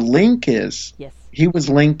what the link is, yes. He was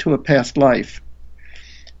linked to a past life.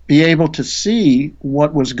 Be able to see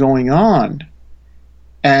what was going on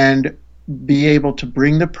and be able to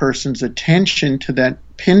bring the person's attention to that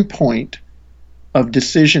pinpoint of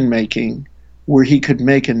decision making where he could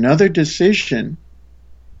make another decision,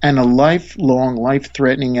 and a lifelong,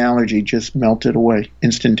 life-threatening allergy just melted away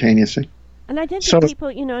instantaneously. And I don't think people,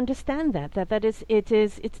 understand that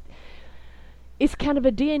it's kind of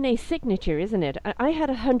a DNA signature, isn't it? I had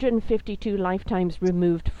 152 lifetimes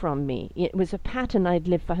removed from me. It was a pattern. I'd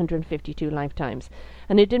lived for 152 lifetimes.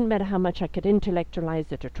 And it didn't matter how much I could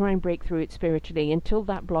intellectualize it or try and break through it spiritually. Until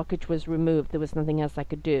that blockage was removed, there was nothing else I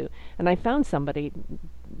could do. And I found somebody,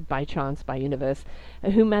 by chance, by universe,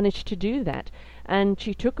 who managed to do that. And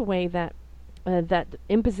she took away that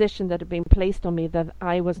imposition that had been placed on me that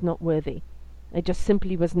I was not worthy. I just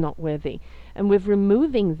simply was not worthy. And with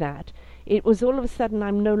removing that, it was all of a sudden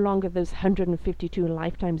I'm no longer those 152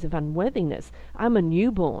 lifetimes of unworthiness. I'm a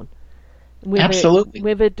newborn. Absolutely.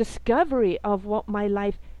 With a discovery of what my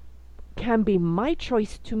life can be my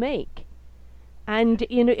choice to make. And,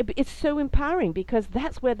 it's so empowering because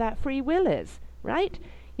that's where that free will is, right?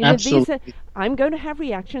 Absolutely. I'm going to have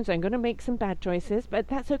reactions, I'm going to make some bad choices, but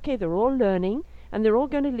that's okay. They're all learning, and they're all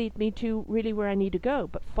going to lead me to really where I need to go.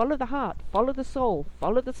 But follow the heart, follow the soul,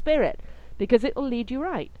 follow the spirit, because it will lead you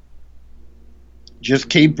right. Just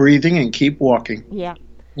keep breathing and keep walking. Yeah.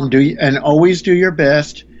 And always do your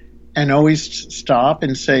best, and always stop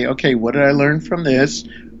and say, okay, what did I learn from this?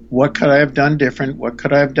 What could I have done different? What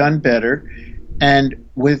could I have done better? And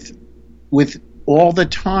with all the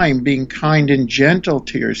time being kind and gentle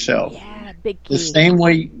to yourself. Yeah, big key. The same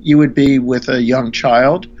way you would be with a young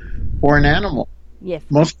child or an animal. Yes.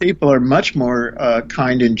 Most people are much more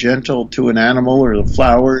kind and gentle to an animal or the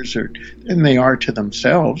flowers than they are to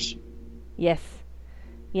themselves. Yes.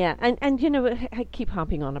 Yeah, and I keep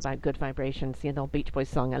harping on about good vibrations, Beach Boys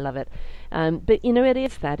song, I love it. But, it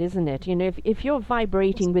is that, isn't it? If you're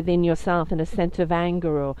vibrating within yourself in a sense of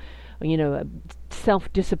anger or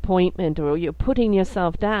self-disappointment, or you're putting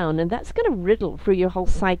yourself down, and that's going to riddle through your whole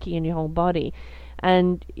psyche and your whole body.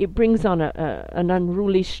 And it brings on an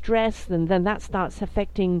unruly stress, and then that starts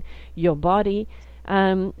affecting your body.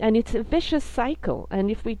 And it's a vicious cycle. And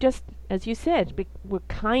if we just, as you said, we're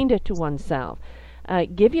kinder to oneself,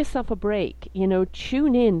 give yourself a break,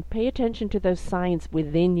 tune in, pay attention to those signs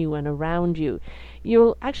within you and around you.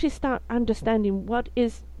 You'll actually start understanding what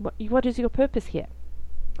is your purpose here.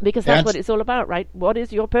 Because that's what it's all about, right? What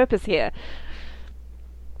is your purpose here?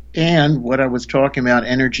 And what I was talking about,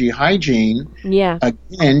 energy hygiene, yeah.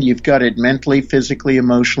 Again, you've got it mentally, physically,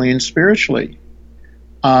 emotionally, and spiritually.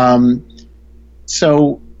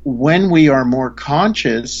 So when we are more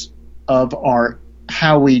conscious of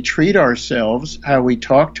how we treat ourselves, how we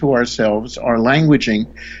talk to ourselves, our languaging,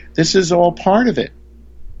 this is all part of it.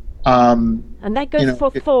 And that goes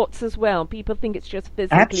for thoughts as well. People think it's just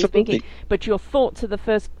physically speaking, but your thoughts are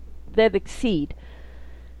they're the seed.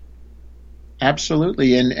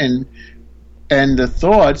 Absolutely, and the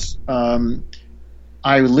thoughts.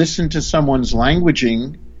 I listened to someone's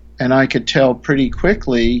languaging, and I could tell pretty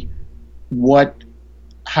quickly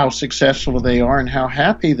how successful they are and how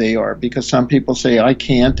happy they are. Because some people say, "I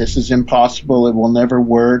can't. This is impossible. It will never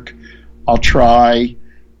work. I'll try."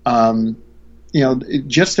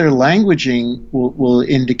 Just their languaging will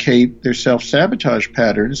indicate their self-sabotage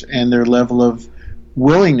patterns and their level of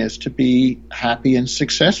willingness to be happy and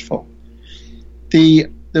successful. The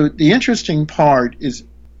interesting part is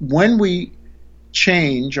when we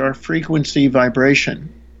change our frequency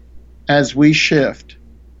vibration, as we shift,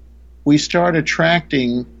 we start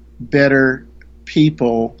attracting better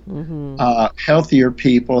people, healthier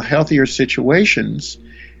people, healthier situations.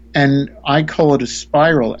 And I call it a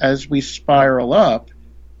spiral. As we spiral up,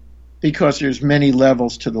 because there's many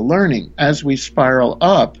levels to the learning, as we spiral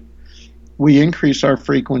up, we increase our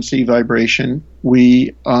frequency vibration.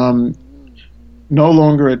 We no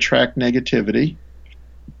longer attract negativity.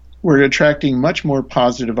 We're attracting much more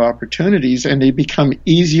positive opportunities, and they become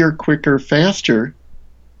easier, quicker, faster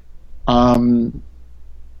all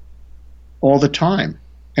the time.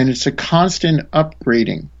 And it's a constant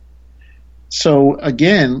upgrading. So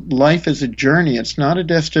again, life is a journey. It's not a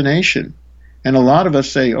destination. And a lot of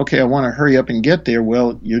us say, okay, I want to hurry up and get there.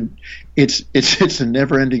 Well, it's a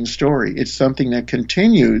never-ending story. It's something that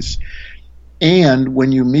continues. And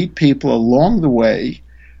when you meet people along the way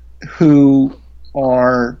who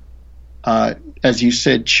are, as you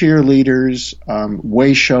said, cheerleaders,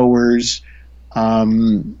 way showers,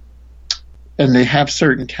 and they have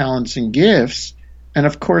certain talents and gifts, and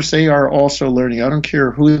of course, they are also learning. I don't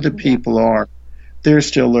care who the people are. They're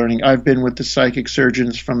still learning. I've been with the psychic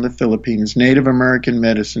surgeons from the Philippines, Native American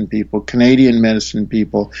medicine people, Canadian medicine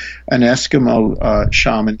people, an Eskimo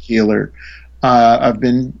shaman healer. I've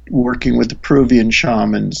been working with the Peruvian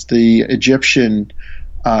shamans, the Egyptian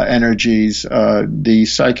energies, the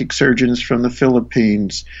psychic surgeons from the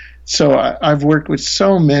Philippines. So I've worked with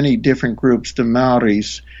so many different groups, the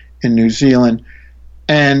Maoris in New Zealand,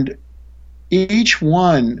 and each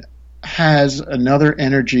one has another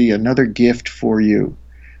energy, another gift for you.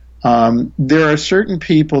 There are certain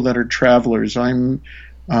people that are travelers. I'm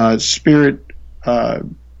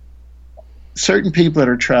certain people that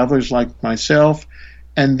are travelers like myself.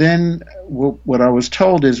 And then what I was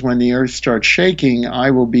told is when the earth starts shaking,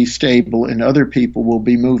 I will be stable and other people will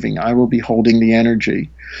be moving. I will be holding the energy.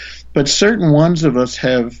 But certain ones of us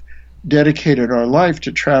have dedicated our life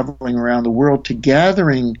to traveling around the world, to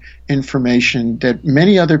gathering information that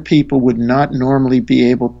many other people would not normally be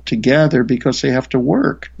able to gather because they have to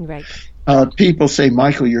work. Right. People say,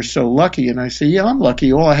 Michael, you're so lucky. And I say, yeah, I'm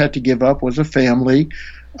lucky. All I had to give up was a family,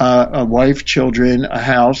 a wife, children, a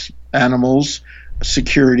house, animals,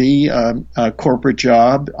 security, a corporate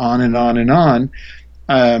job, on and on and on.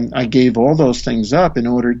 I gave all those things up in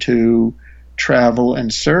order to travel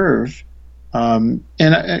and serve. And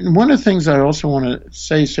one of the things I also want to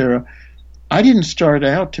say, Sarah, I didn't start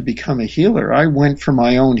out to become a healer. I went for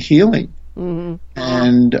my own healing. Mm-hmm.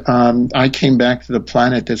 And I came back to the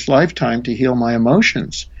planet this lifetime to heal my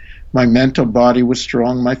emotions. My mental body was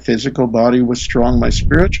strong. My physical body was strong. My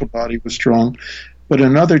spiritual body was strong. But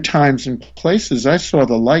in other times and places, I saw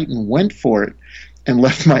the light and went for it and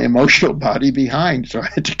left my emotional body behind. So I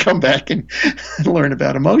had to come back and learn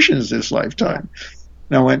about emotions this lifetime.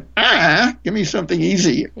 And I went, give me something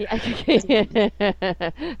easy. I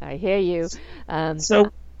hear you.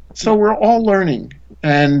 So we're all learning.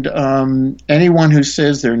 And anyone who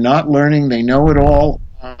says they're not learning, they know it all,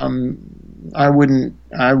 I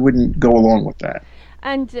wouldn't go along with that.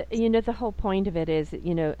 And, the whole point of it is,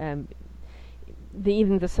 even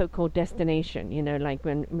the so-called destination, like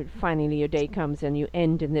when finally your day comes and you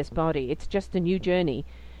end in this body, it's just a new journey,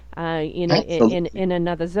 in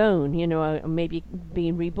another zone, maybe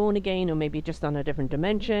being reborn again, or maybe just on a different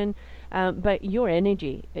dimension. But your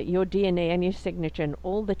energy, your DNA and your signature and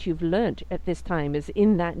all that you've learnt at this time is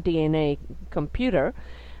in that DNA computer.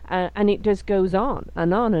 And it just goes on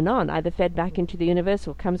and on and on, either fed back into the universe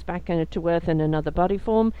or comes back to Earth in another body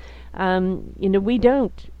form.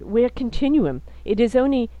 We're a continuum. It is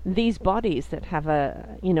only these bodies that have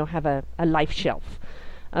a life shelf.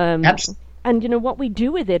 Absolutely. And, what we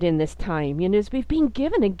do with it in this time, is we've been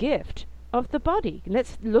given a gift of the body.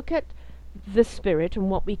 Let's look at the spirit and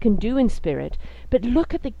what we can do in spirit, but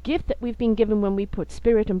look at the gift that we've been given when we put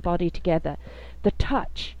spirit and body together. The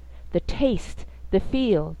touch, the taste, the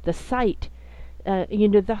feel, the sight,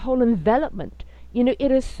 the whole envelopment.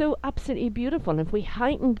 It is so absolutely beautiful. And if we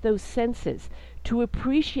heightened those senses to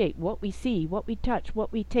appreciate what we see, what we touch,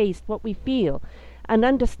 what we taste, what we feel, and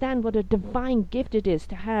understand what a divine gift it is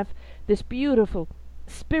to have this beautiful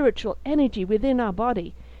spiritual energy within our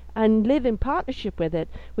body and live in partnership with it,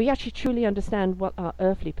 we actually truly understand what our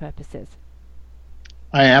earthly purpose is.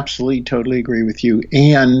 I absolutely, totally agree with you.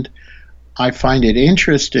 And I find it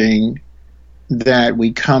interesting that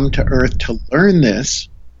we come to Earth to learn this,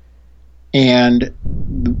 and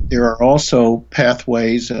there are also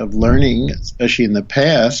pathways of learning, especially in the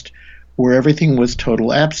past, where everything was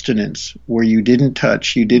total abstinence, where you didn't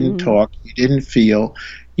touch, you didn't talk, you didn't feel,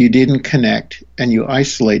 you didn't connect, and you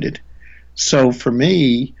isolated. So for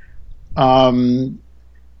me, I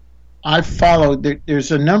followed,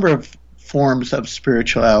 there's a number of forms of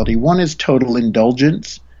spirituality. One is total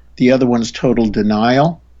indulgence, the other one's total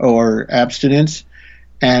denial or abstinence.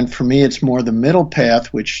 And for me, it's more the middle path,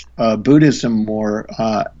 which Buddhism more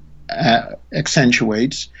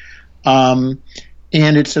accentuates.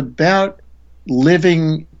 And it's about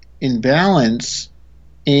living in balance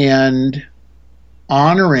and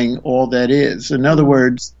honoring all that is. In other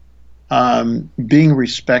words, being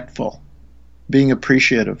respectful, being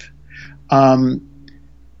appreciative.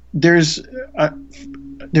 There's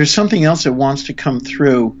something else that wants to come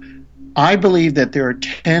through. I believe that there are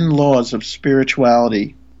 10 laws of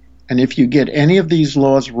spirituality, and if you get any of these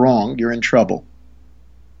laws wrong, you're in trouble.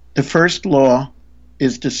 The first law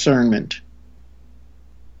is discernment.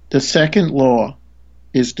 The second law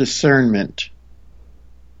is discernment.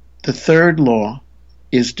 The third law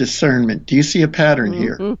is discernment. Do you see a pattern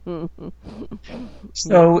here?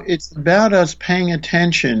 So it's about us paying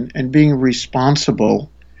attention and being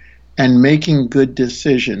responsible and making good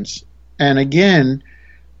decisions. And again,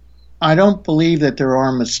 I don't believe that there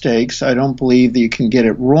are mistakes. I don't believe that you can get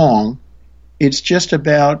it wrong. It's just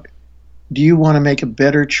about, do you want to make a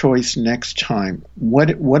better choice next time?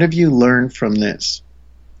 What have you learned from this?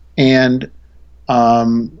 And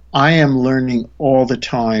I am learning all the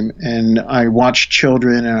time, and I watch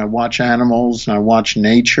children, and I watch animals, and I watch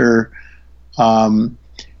nature, and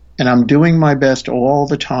I'm doing my best all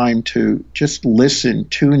the time to just listen,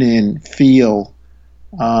 tune in, feel.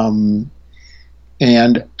 And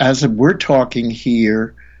as we're talking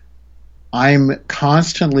here, I'm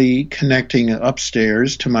constantly connecting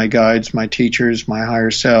upstairs to my guides, my teachers, my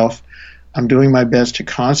higher self. I'm doing my best to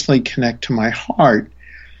constantly connect to my heart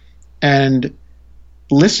and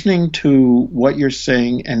listening to what you're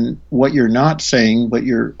saying and what you're not saying, but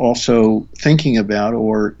you're also thinking about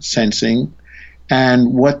or sensing,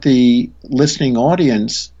 and what the listening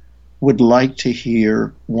audience would like to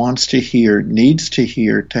hear, wants to hear, needs to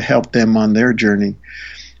hear to help them on their journey.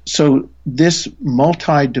 So this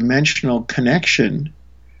multi-dimensional connection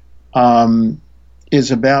is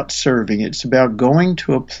about serving. It's about going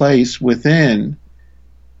to a place within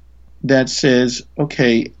that says,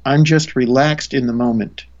 okay, I'm just relaxed in the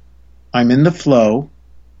moment. I'm in the flow.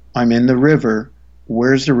 I'm in the river.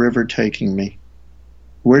 Where's the river taking me?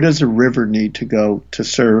 Where does the river need to go to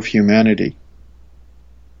serve humanity?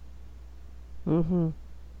 Mm-hmm.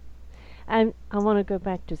 And I want to go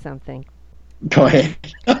back to something. Go ahead.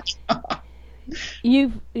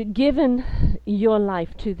 You've given your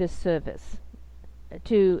life to this service,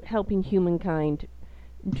 to helping humankind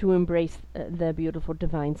to embrace their beautiful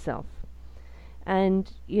divine self. And,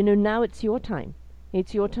 now it's your time.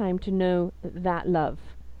 It's your time to know that love,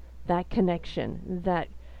 that connection,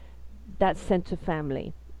 that sense of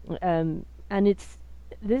family. And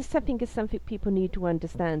this, I think, is something people need to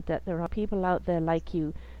understand, that there are people out there like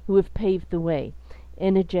you who have paved the way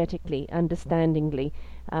energetically, understandingly,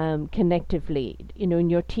 connectively, in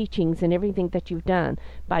your teachings and everything that you've done.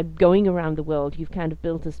 By going around the world, you've kind of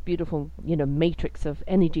built this beautiful, matrix of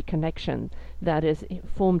energy connection that has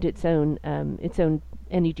formed its own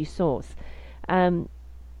energy source.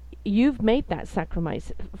 You've made that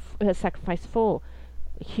sacrifice for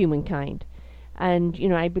humankind,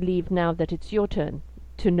 and I believe now that it's your turn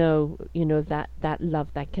to know, that love,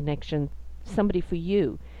 that connection, somebody for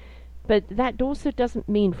you. But that also doesn't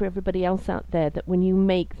mean for everybody else out there that when you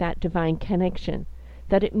make that divine connection,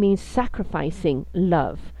 that it means sacrificing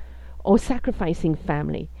love or sacrificing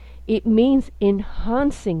family. It means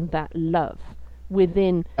enhancing that love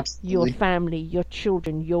within your family, your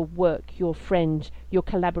children, your work, your friends, your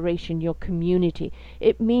collaboration, your community.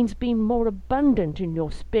 It means being more abundant in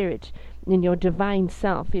your spirit, in your divine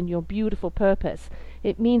self, in your beautiful purpose.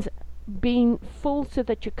 It means being full so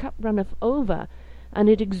that your cup runneth over, and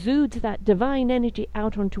it exudes that divine energy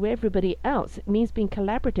out onto everybody else. It means being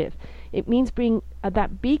collaborative. It means being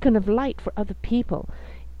that beacon of light for other people.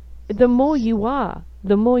 The more you are,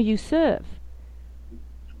 the more you serve.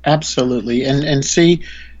 Absolutely. And see,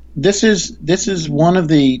 this is one of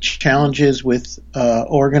the challenges with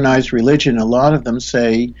organized religion. A lot of them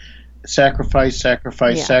say sacrifice,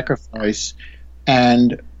 sacrifice, sacrifice.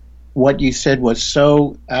 And what you said was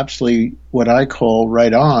so absolutely what I call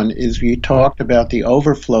right on, is you talked about the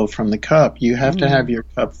overflow from the cup. You have to have your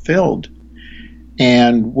cup filled.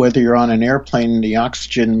 And whether you're on an airplane and the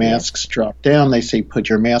oxygen masks drop down, they say put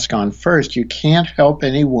your mask on first. You can't help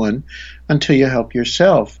anyone until you help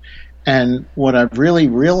yourself. And what I've really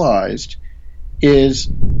realized is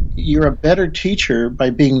you're a better teacher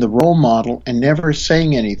by being the role model and never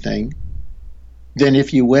saying anything than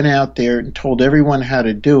if you went out there and told everyone how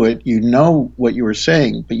to do it. You know what you were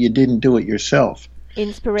saying, but you didn't do it yourself.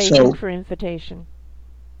 Inspiration for invitation.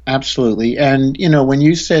 Absolutely. And, when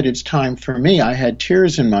you said it's time for me, I had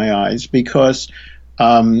tears in my eyes because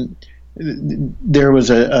there was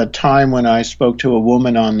a time when I spoke to a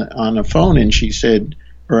woman on the phone, and she said,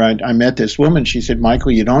 I met this woman, she said,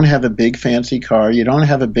 Michael, you don't have a big fancy car, you don't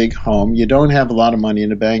have a big home, you don't have a lot of money in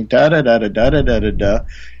the bank, da-da-da-da-da-da-da-da.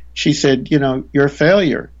 She said, you're a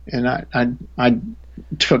failure. And I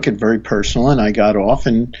took it very personal, and I got off.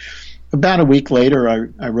 And about a week later,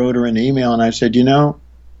 I wrote her an email, and I said,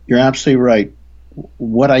 you're absolutely right.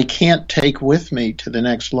 What I can't take with me to the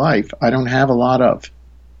next life, I don't have a lot of.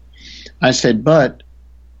 I said, but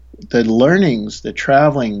the learnings, the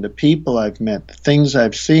traveling, the people I've met, the things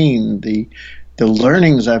I've seen, the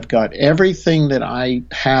learnings I've got, everything that I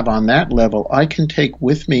have on that level, I can take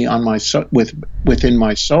with me on my within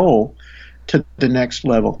my soul to the next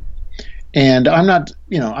level. And I'm not,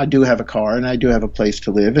 I do have a car and I do have a place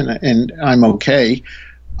to live, and I'm okay.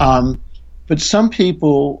 But some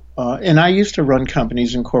people, and I used to run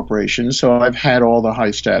companies and corporations, so I've had all the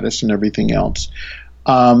high status and everything else.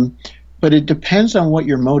 But it depends on what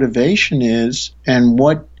your motivation is and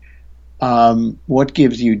what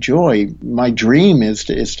gives you joy. My dream is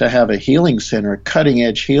to have a healing center, a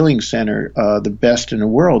cutting-edge healing center, the best in the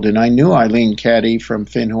world. And I knew Eileen Caddy from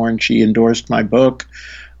Finhorn. She endorsed my book.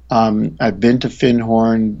 I've been to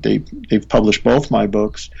Finhorn. They've published both my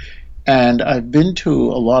books. And I've been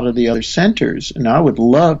to a lot of the other centers. And I would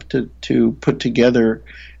love to put together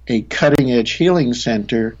a cutting-edge healing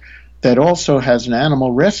center that also has an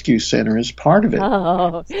animal rescue center as part of it.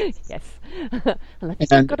 Oh, yes.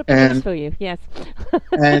 I've got a place for you, yes.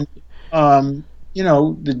 And,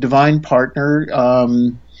 the divine partner,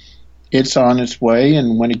 it's on its way,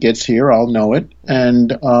 and when it gets here, I'll know it. And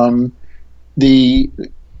the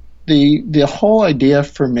whole idea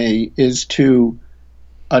for me is to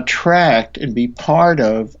attract and be part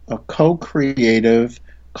of a co-creative,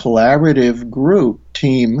 collaborative group,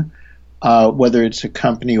 team, whether it's a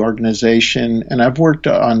company, organization. And I've worked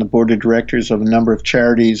on the board of directors of a number of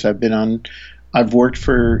charities. I've worked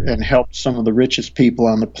for and helped some of the richest people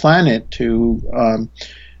on the planet to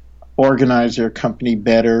organize their company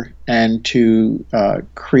better and to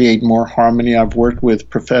create more harmony. I've worked with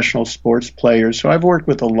professional sports players, so I've worked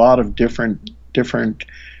with a lot of different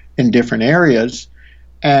in different areas.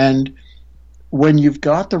 And when you've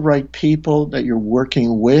got the right people that you're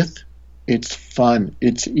working with, it's fun,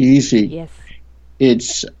 it's easy,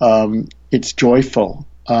 Yes. It's joyful.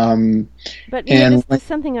 But there's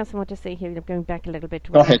something else I want to say here. Going back a little bit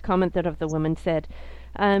to a comment that of the woman said.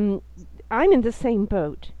 I'm in the same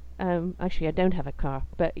boat. Actually, I don't have a car,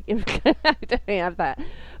 but I don't have that.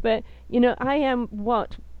 But I am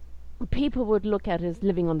what people would look at as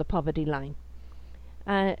living on the poverty line.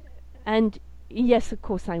 And yes, of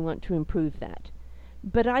course, I want to improve that.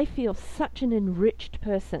 But I feel such an enriched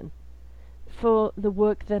person for the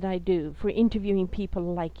work that I do, for interviewing people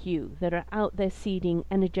like you that are out there seeding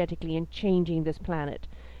energetically and changing this planet,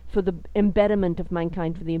 for the embedment of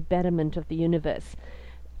mankind, for the embedment of the universe.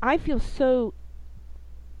 I feel so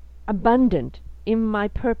abundant in my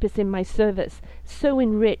purpose, in my service, so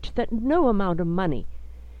enriched that no amount of money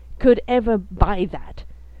could ever buy that.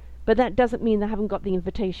 But that doesn't mean I haven't got the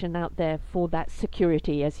invitation out there for that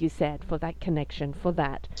security, as you said, for that connection, for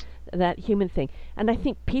that human thing. And I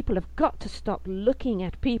think people have got to stop looking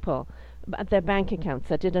at people, at their bank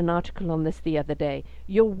accounts. I did an article on this the other day.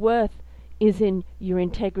 Your worth is in your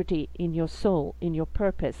integrity, in your soul, in your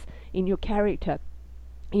purpose, in your character,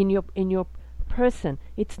 in your person.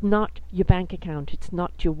 It's not your bank account, it's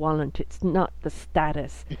not your wallet, it's not the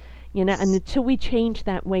status. And until we change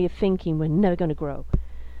that way of thinking, we're never going to grow.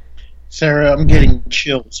 Sarah, I'm getting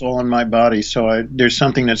chills all in my body, so there's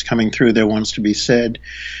something that's coming through that wants to be said.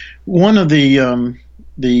 One of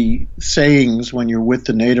the sayings when you're with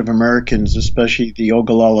the Native Americans, especially the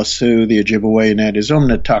Ogallala Sioux, the Ojibwe, and that is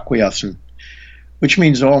Omna Takwiasan, which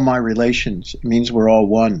means all my relations. It means we're all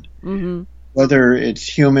one. Mm-hmm. Whether it's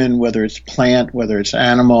human, whether it's plant, whether it's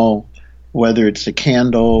animal, whether it's a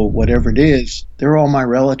candle, whatever it is, they're all my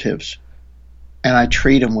relatives. And I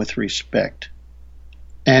treat them with respect.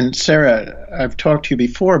 And Sarah, I've talked to you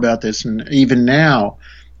before about this, and even now,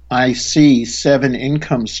 I see 7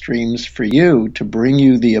 income streams for you to bring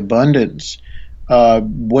you the abundance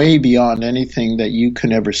way beyond anything that you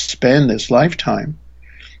can ever spend this lifetime.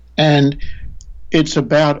 And it's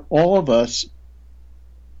about all of us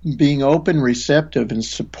being open, receptive, and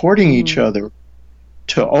supporting each other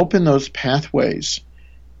to open those pathways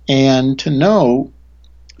and to know,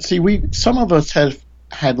 some of us have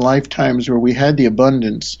had lifetimes where we had the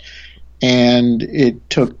abundance and it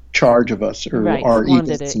took charge of us, or our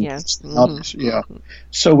egos and others. Yeah.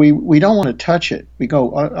 So we don't want to touch it. We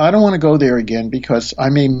go, I don't want to go there again because I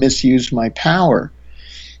may misuse my power.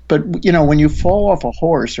 But, when you fall off a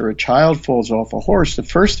horse or a child falls off a horse, the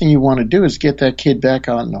first thing you want to do is get that kid back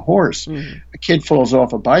on the horse. Mm-hmm. A kid falls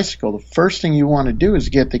off a bicycle. The first thing you want to do is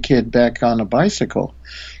get the kid back on a bicycle.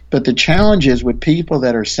 But the challenge is with people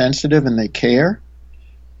that are sensitive and they care,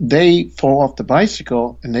 they fall off the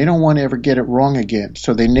bicycle and they don't want to ever get it wrong again.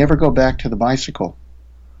 So they never go back to the bicycle.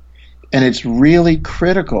 And it's really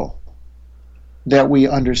critical that we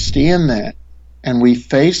understand that and we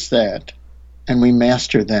face that and we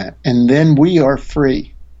master that. And then we are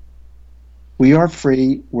free. We are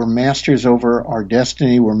free. We're masters over our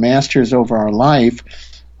destiny. We're masters over our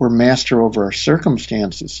life. We're master over our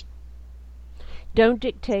circumstances. Don't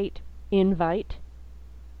dictate, invite.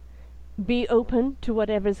 Be open to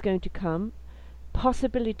whatever's going to come.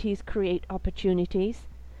 Possibilities create opportunities.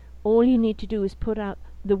 All you need to do is put out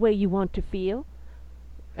the way you want to feel.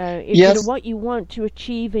 What you want to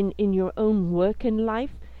achieve in your own work in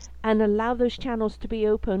life, and allow those channels to be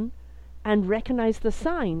open and recognize the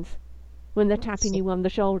signs when they're tapping you on the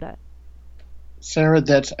shoulder. Sarah,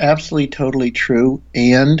 that's absolutely totally true.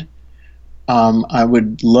 And I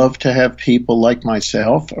would love to have people like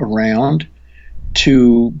myself around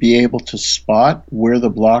to be able to spot where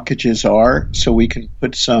the blockages are so we can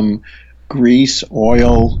put some grease,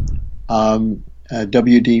 oil,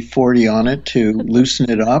 WD-40 on it to loosen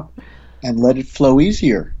it up and let it flow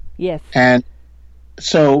easier. Yes. And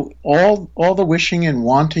so all the wishing and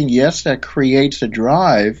wanting, yes, that creates a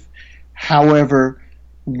drive. However,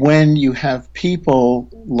 when you have people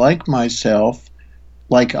like myself,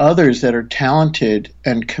 like others that are talented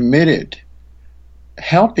and committed,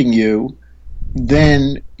 helping you,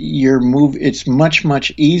 then it's much,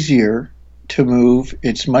 much easier to move.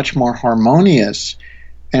 It's much more harmonious,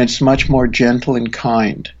 and it's much more gentle and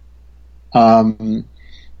kind. And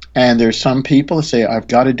there's some people that say, I've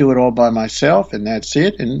got to do it all by myself, and that's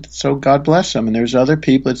it, and so God bless them. And there's other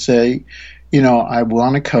people that say, I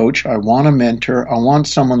want a coach, I want a mentor, I want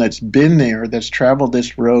someone that's been there, that's traveled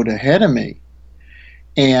this road ahead of me.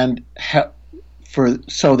 And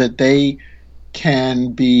so that they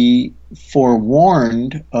can be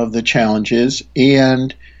forewarned of the challenges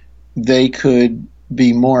and they could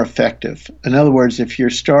be more effective. In other words, if you're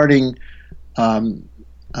starting, I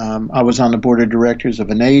was on the board of directors of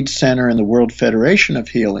an AIDS center in the World Federation of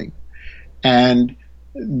Healing, and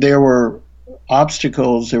there were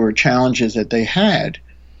obstacles, there were challenges that they had.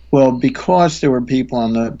 Well, because there were people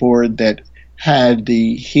on the board that had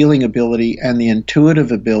the healing ability and the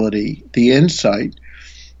intuitive ability, the insight,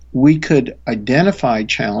 we could identify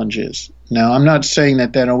challenges. Now, I'm not saying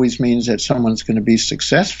that that always means that someone's going to be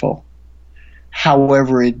successful.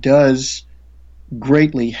 However, it does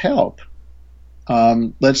greatly help.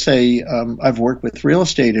 Let's say I've worked with real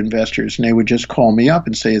estate investors, and they would just call me up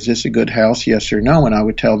and say, is this a good house, yes or no? And I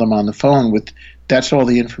would tell them on the phone with, that's all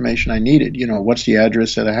the information I needed. You know, what's the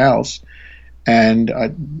address of the house? And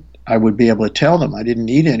I would be able to tell them. I didn't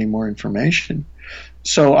need any more information.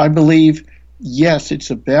 So I believe, yes, it's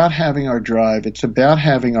about having our drive. It's about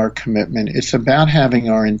having our commitment. It's about having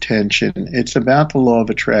our intention. It's about the law of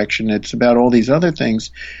attraction. It's about all these other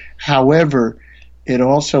things. However, it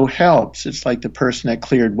also helps. It's like the person that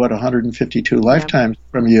cleared, 152 lifetimes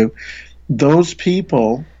from you. Those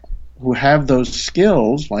people who have those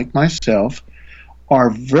skills, like myself,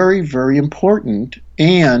 are very, very important.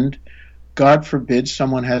 And God forbid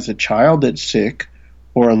someone has a child that's sick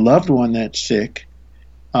or a loved one that's sick.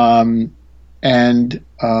 I don't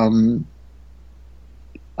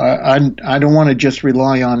want to just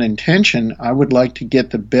rely on intention. I would like to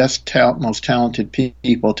get the best, most talented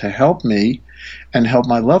people to help me and help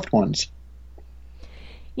my loved ones.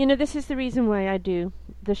 You know, this is the reason why I do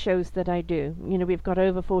the shows that I do. You know, we've got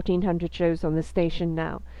over 1,400 shows on the station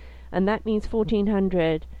now, and that means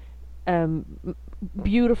 1,400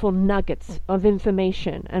 beautiful nuggets of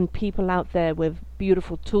information and people out there with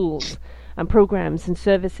beautiful tools and programs and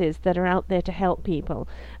services that are out there to help people.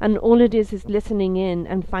 And all it is listening in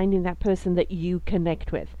and finding that person that you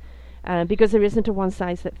connect with. Because there isn't a one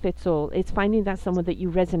size that fits all. It's finding that someone that you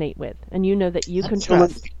resonate with and you know that you can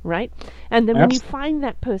trust, right? And then when you find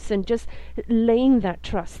that person, just laying that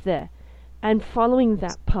trust there and following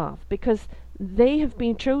that path, because they have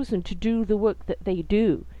been chosen to do the work that they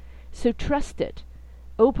do. So trust it.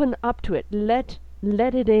 Open up to it. Let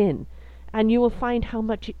it in. And you will find how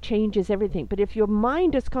much it changes everything. But if your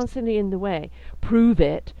mind is constantly in the way, prove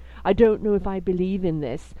it. I don't know if I believe in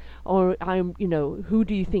this, or who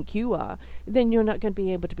do you think you are? Then you're not going to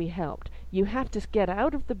be able to be helped. You have to get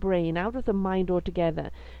out of the brain, out of the mind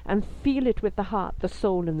altogether, and feel it with the heart, the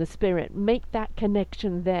soul, and the spirit. Make that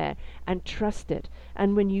connection there and trust it.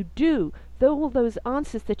 And when you do, all those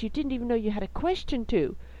answers that you didn't even know you had a question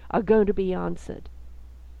to are going to be answered.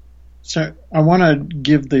 So I want to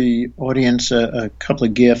give the audience a couple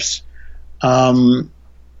of gifts. My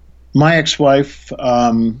ex-wife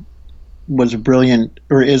is a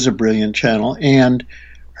brilliant channel, and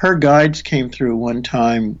her guides came through one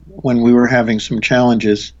time when we were having some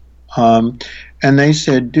challenges, and they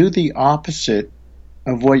said, do the opposite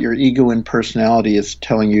of what your ego and personality is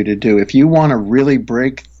telling you to do. If you want to really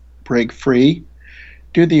break free,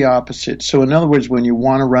 do the opposite. So in other words, when you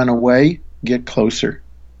want to run away, get closer.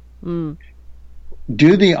 Do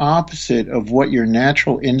the opposite of what your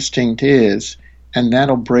natural instinct is, and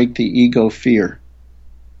that'll break the ego fear.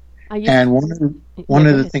 And one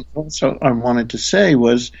of the things also I wanted to say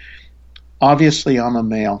was, obviously I'm a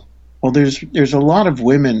male. Well, there's a lot of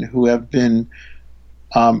women who have been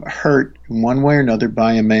hurt in one way or another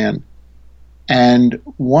by a man. And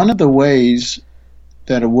one of the ways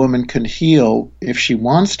that a woman can heal, if she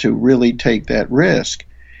wants to really take that risk,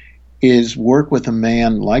 is work with a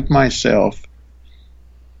man like myself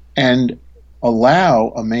and allow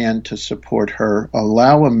a man to support her,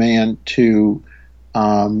 allow a man to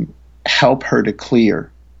help her to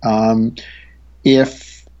clear.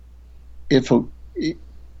 If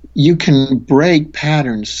you can break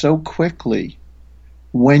patterns so quickly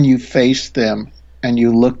when you face them and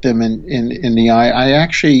you look them in the eye. I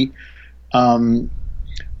actually,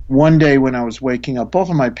 one day when I was waking up, both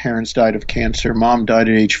of my parents died of cancer. Mom died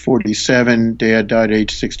at age 47, Dad died at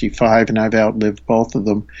age 65, and I've outlived both of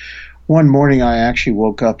them. One morning I actually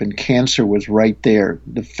woke up and cancer was right there,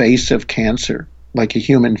 the face of cancer, like a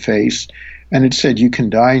human face, and it said, you can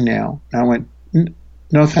die now. And I went,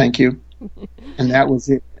 no, thank you. And that was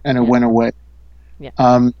it, and it went away.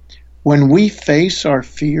 Yeah. When we face our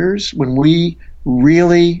fears, when we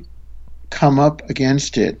really come up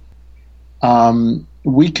against it,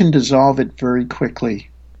 we can dissolve it very quickly.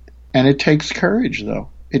 And it takes courage, though.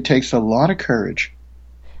 It takes a lot of courage.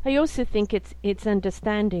 I also think it's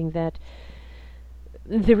understanding that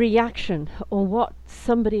the reaction or what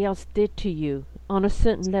somebody else did to you on a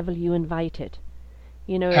certain level you invited.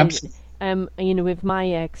 You know, with my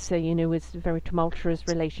ex, it was a very tumultuous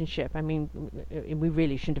relationship. I mean, we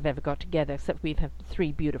really shouldn't have ever got together, except we've had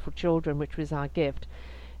 3 beautiful children, which was our gift,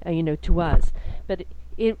 to us. But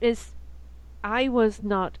I was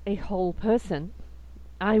not a whole person.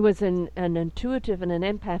 I was an intuitive and an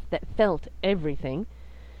empath that felt everything.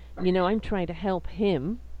 I'm trying to help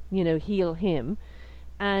him, heal him.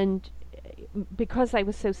 And because I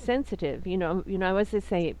was so sensitive, as I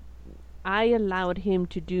say, I allowed him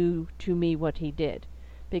to do to me what he did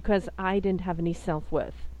because I didn't have any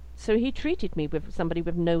self-worth. So he treated me with somebody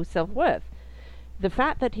with no self-worth. The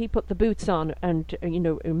fact that he put the boots on and,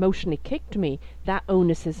 emotionally kicked me, that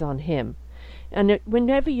onus is on him. And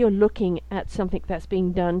whenever you're looking at something that's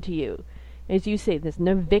being done to you, as you say, there's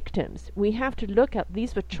no victims. We have to look at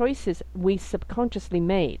these were choices we subconsciously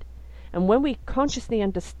made. And when we consciously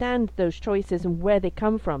understand those choices and where they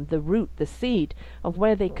come from, the root, the seed of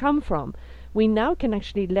where they come from, we now can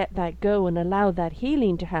actually let that go and allow that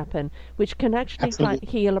healing to happen, which can actually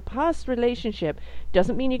heal a past relationship.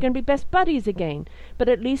 Doesn't mean you're going to be best buddies again, but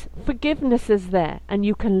at least forgiveness is there and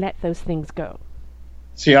you can let those things go.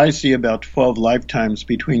 See, I see about 12 lifetimes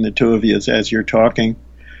between the two of you as you're talking.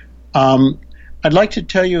 I'd like to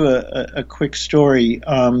tell you a quick story.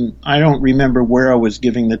 I don't remember where I was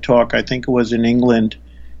giving the talk. I think it was in England.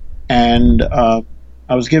 And I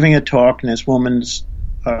was giving a talk, and this woman's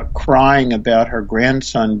crying about her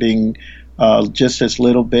grandson being just this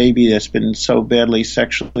little baby that's been so badly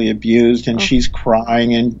sexually abused. And she's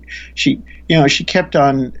crying, and she kept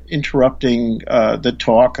on interrupting the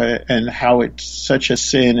talk and how it's such a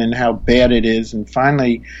sin and how bad it is. And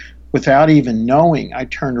finally, without even knowing, I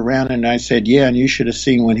turned around and I said, yeah, and you should have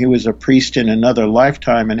seen when he was a priest in another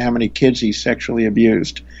lifetime and how many kids he sexually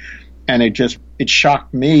abused. And it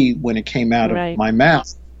shocked me when it came out of my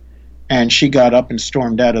mouth. And she got up and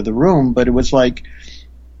stormed out of the room. But it was like,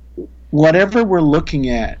 whatever we're looking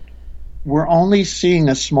at, we're only seeing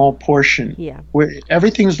a small portion. Yeah.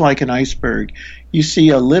 Everything's like an iceberg. You see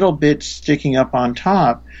a little bit sticking up on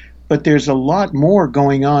top, but there's a lot more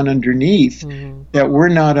going on underneath that we're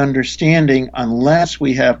not understanding unless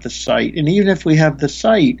we have the sight. And even if we have the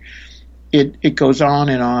sight, it goes on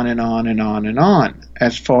and on and on and on and on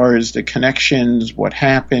as far as the connections, what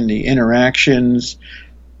happened, the interactions,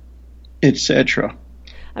 etc.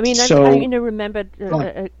 I mean, I remembered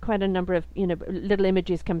quite a number of little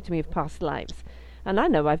images come to me of past lives. And I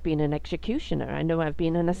know I've been an executioner. I know I've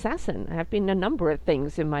been an assassin. I've been a number of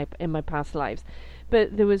things in my past lives.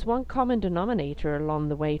 But there was one common denominator along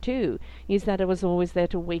the way too, is that I was always there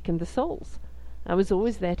to awaken the souls. I was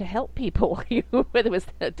always there to help people, whether it was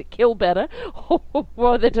to kill better or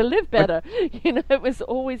whether to live better. It was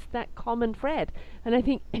always that common thread. And I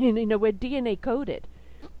think, we're DNA coded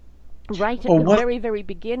right at the very, very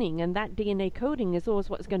beginning, and that DNA coding is always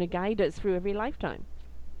what's going to guide us through every lifetime.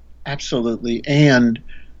 Absolutely. And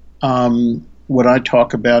what I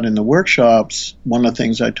talk about in the workshops, one of the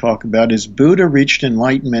things I talk about is Buddha reached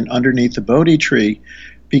enlightenment underneath the Bodhi tree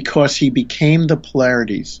because he became the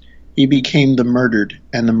polarities. He became the murdered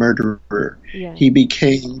and the murderer. Yeah. He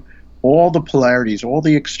became all the polarities, all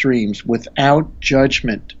the extremes without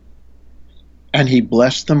judgment. And he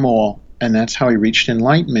blessed them all. And that's how he reached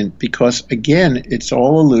enlightenment because, again, it's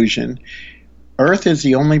all illusion. Earth is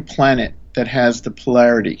the only planet that has the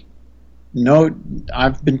polarity. No,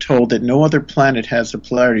 I've been told that no other planet has the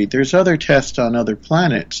polarity. There's other tests on other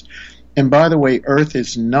planets. And by the way, Earth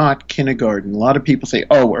is not kindergarten. A lot of people say,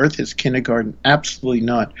 oh, Earth is kindergarten. Absolutely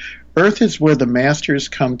not. Earth is where the masters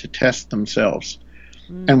come to test themselves.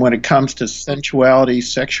 And when it comes to sensuality,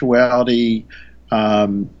 sexuality,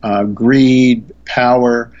 greed,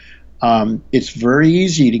 power, it's very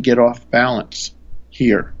easy to get off balance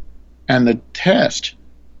here. And the test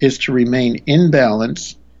is to remain in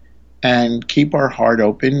balance and keep our heart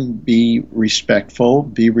open, be respectful,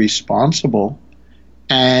 be responsible,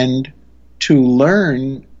 and to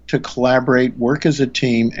learn to collaborate, work as a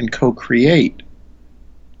team, and co-create.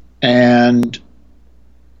 And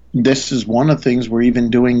this is one of the things we're even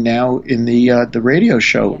doing now in the radio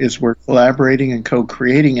show, is we're collaborating and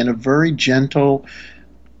co-creating in a very gentle,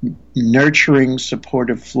 nurturing,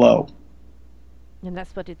 supportive flow. And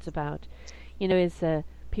that's what it's about.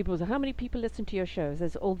 People say, how many people listen to your shows?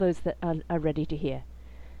 There's all those that are ready to hear.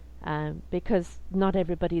 Because not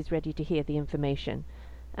everybody is ready to hear the information.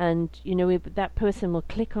 And, if that person will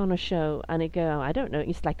click on a show and it go, I don't know,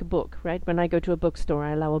 it's like a book, right? When I go to a bookstore,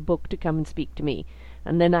 I allow a book to come and speak to me.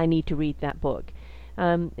 And then I need to read that book.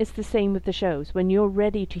 It's the same with the shows. When you're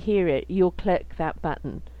ready to hear it, you'll click that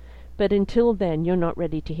button. But until then, you're not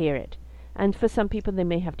ready to hear it. And for some people, they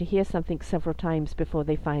may have to hear something several times before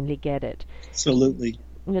they finally get it. Absolutely.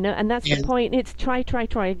 And that's the point. It's try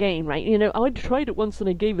again, right? I tried it once and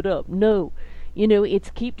I gave it up. No. It's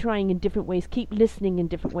keep trying in different ways, keep listening in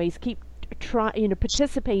different ways, keep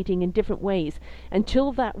participating in different ways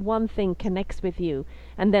until that one thing connects with you.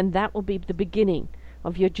 And then that will be the beginning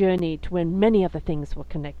of your journey to when many other things will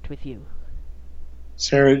connect with you.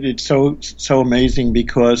 Sarah, it's so amazing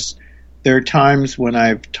because there are times when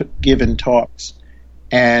I've given talks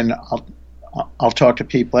and I'll talk to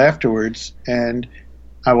people afterwards and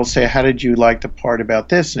I will say, how did you like the part about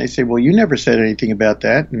this? And they say, well, you never said anything about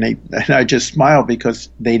that. And I just smile because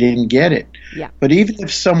they didn't get it. Yeah. But even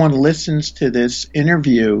if someone listens to this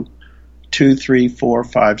interview 2, 3, 4,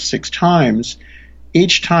 5, 6 times,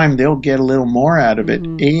 each time they'll get a little more out of it.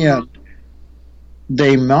 And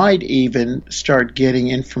they might even start getting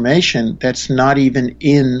information that's not even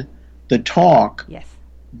in the talk, yes,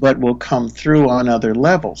 but will come through on other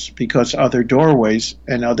levels because other doorways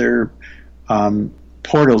and other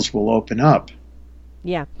portals will open up.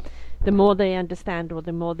 Yeah. The more they understand or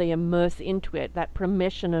the more they immerse into it, that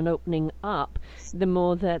permission and opening up, the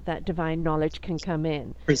more that divine knowledge can come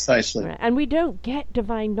in. Precisely. Right? And we don't get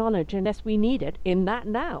divine knowledge unless we need it in that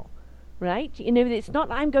now. Right? It's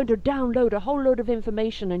not I'm going to download a whole load of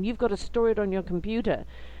information and you've got to store it on your computer.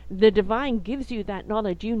 The divine gives you that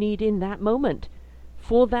knowledge you need in that moment,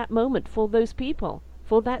 for those people,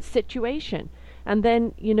 for that situation. And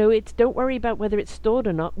then, it's don't worry about whether it's stored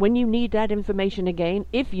or not. When you need that information again,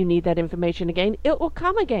 if you need that information again, it will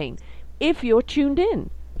come again, if you're tuned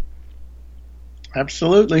in.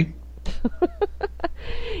 Absolutely.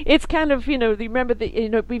 It's kind of, remember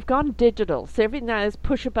that, we've gone digital. So everything now is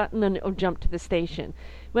push a button and it'll jump to the station.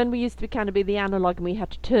 When we used to kind of be the analog and we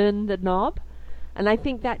had to turn the knob. And I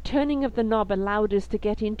think that turning of the knob allowed us to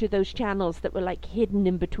get into those channels that were like hidden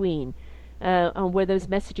in between. On where those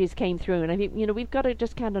messages came through. And I think, we've got to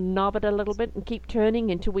just kind of knob it a little bit and keep turning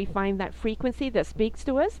until we find that frequency that speaks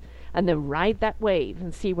to us, and then ride that wave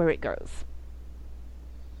and see where it goes.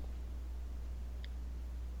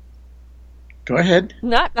 Go ahead.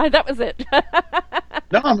 No, that was it.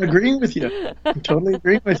 No, I'm agreeing with you. I'm totally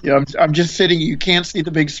agreeing with you. I'm just sitting, you can't see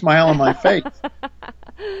the big smile on my face.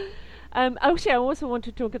 Actually, I also want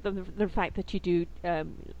to talk about the fact that you do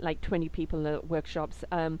like 20 people workshops.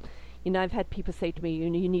 I've had people say to me, you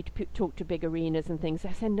need to talk to big arenas and things.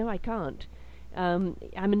 I said, no, I can't. I'm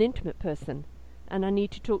an intimate person, and I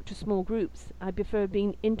need to talk to small groups. I prefer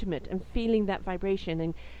being intimate and feeling that vibration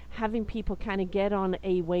and having people kind of get on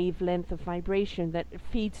a wavelength of vibration that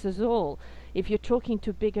feeds us all. If you're talking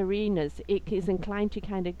to big arenas, it is inclined to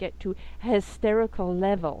kind of get to a hysterical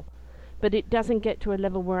level, but it doesn't get to a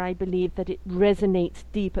level where I believe that it resonates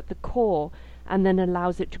deep at the core and then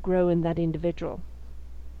allows it to grow in that individual.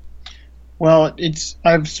 Well,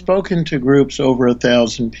 I've spoken to groups over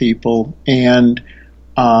 1,000 people, and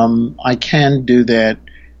I can do that.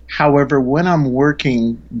 However, when I'm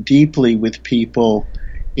working deeply with people,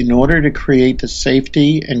 in order to create the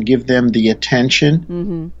safety and give them the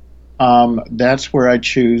attention, that's where I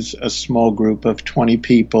choose a small group of 20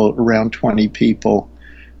 people, around 20 people.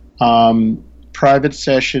 Private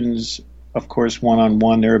sessions, of course,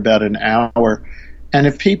 one-on-one, they're about an hour. And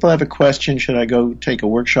if people have a question, should I go take a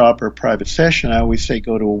workshop or a private session, I always say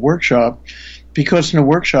go to a workshop, because in a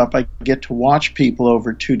workshop I get to watch people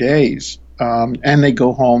over 2 days, and they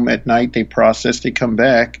go home at night, they process, they come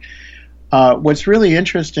back. What's really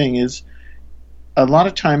interesting is a lot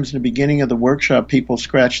of times in the beginning of the workshop, people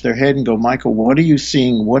scratch their head and go, Michael, what are you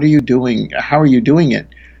seeing? What are you doing? How are you doing it?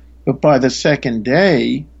 But by the second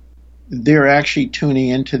day, they're actually tuning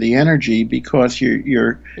into the energy because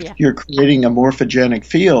you're creating a morphogenic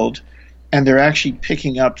field, and they're actually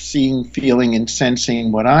picking up, seeing, feeling, and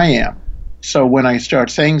sensing what I am. So when I start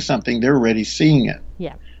saying something, they're already seeing it.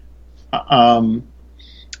 Yeah. I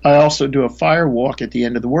also do a fire walk at the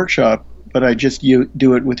end of the workshop, but I just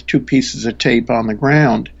do it with 2 pieces of tape on the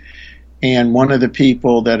ground. And one of the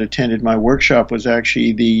people that attended my workshop was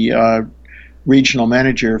actually the regional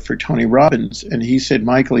manager for Tony Robbins, and he said,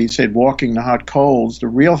 Michael, walking the hot coals, the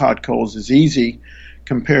real hot coals is easy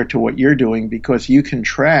compared to what you're doing, because you can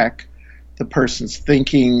track the person's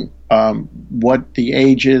thinking, what the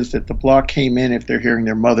age is that the block came in, if they're hearing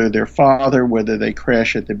their mother, their father, whether they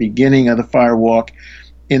crash at the beginning of the firewalk,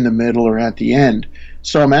 in the middle, or at the end.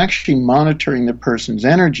 So I'm actually monitoring the person's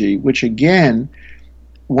energy, which again,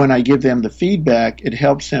 when I give them the feedback, it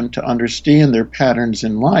helps them to understand their patterns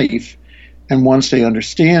in life. And once they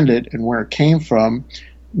understand it and where it came from,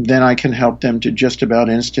 then I can help them to just about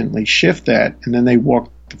instantly shift that. And then they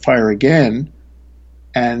walk the fire again,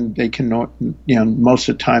 and they can, most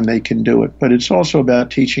of the time they can do it. But it's also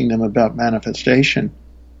about teaching them about manifestation.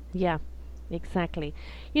 Yeah, exactly.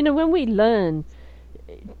 When we learn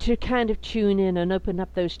to kind of tune in and open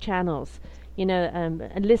up those channels,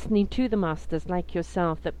 and listening to the masters like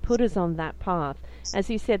yourself that put us on that path, as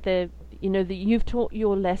you said, you've taught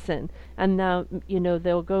your lesson, and now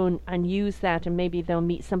they'll go and use that, and maybe they'll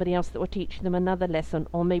meet somebody else that will teach them another lesson,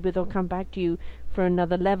 or maybe they'll come back to you for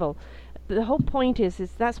another level. But the whole point is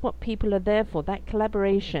that's what people are there for, that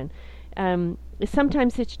collaboration.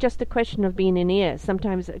 Sometimes it's just a question of being an ear,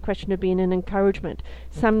 sometimes a question of being an encouragement,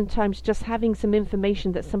 sometimes just having some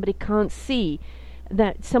information that somebody can't see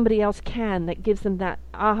that somebody else can, that gives them that,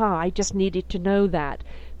 aha, I just needed to know that.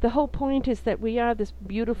 The whole point is that we are this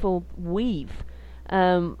beautiful weave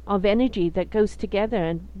of energy that goes together,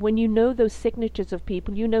 and when you know those signatures of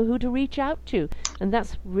people, you know who to reach out to, and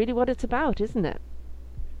that's really what it's about, isn't it?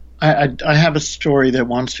 I have a story that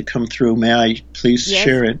wants to come through. May I please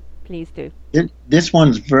share it? Please do. This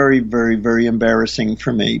one's very, very, very embarrassing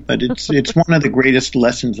for me, but it's one of the greatest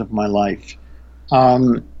lessons of my life.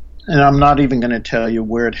 And I'm not even going to tell you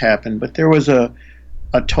where it happened, but there was a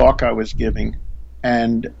talk I was giving,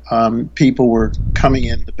 and people were coming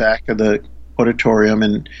in the back of the auditorium,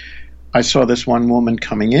 and I saw this one woman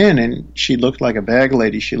coming in, and she looked like a bag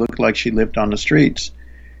lady. She looked like she lived on the streets.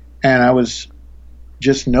 And I was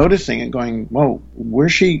just noticing and going, whoa,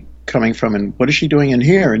 where's she coming from, and what is she doing in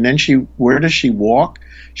here? And then where does she walk?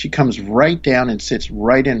 She comes right down and sits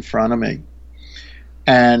right in front of me.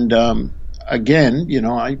 And again,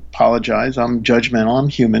 I apologize. I'm judgmental. I'm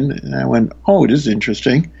human. And I went, oh, it is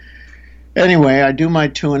interesting. Anyway, I do my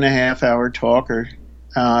 2.5-hour talk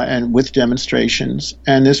and with demonstrations.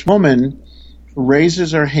 And this woman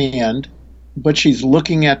raises her hand, but she's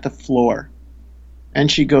looking at the floor. And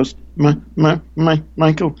she goes,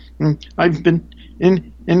 Michael, I've been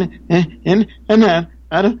in and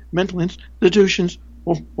out of mental institutions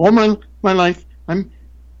all my life. I'm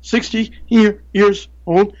 60 years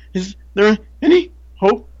old. Is there any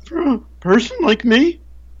hope for a person like me?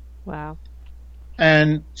 Wow.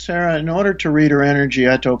 And Sarah, in order to read her energy,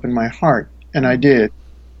 I had to open my heart, and I did.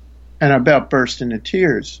 And I about burst into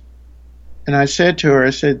tears. And I said to her,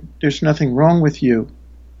 there's nothing wrong with you.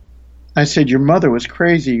 I said, your mother was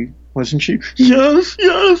crazy, wasn't she? Yes.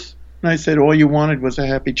 And I said, all you wanted was a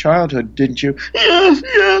happy childhood, didn't you?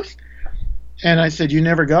 Yes. And I said, you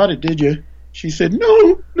never got it, did you? She said,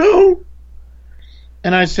 no.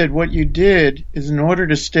 And I said, what you did is, in order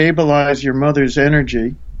to stabilize your mother's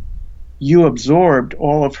energy, you absorbed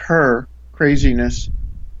all of her craziness.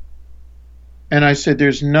 And I said,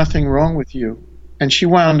 there's nothing wrong with you. And she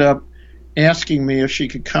wound up asking me if she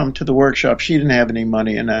could come to the workshop. She didn't have any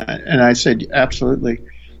money, and I said, absolutely.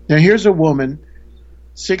 Now, here's a woman,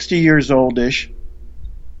 60 years oldish,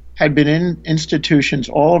 had been in institutions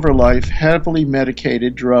all of her life, heavily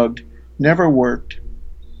medicated, drugged, never worked,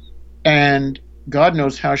 and God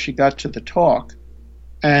knows how she got to the talk,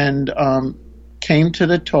 and came to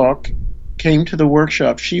the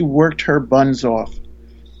workshop. She worked her buns off.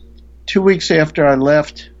 2 weeks after I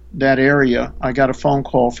left that area, I got a phone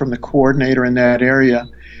call from the coordinator in that area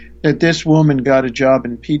that this woman got a job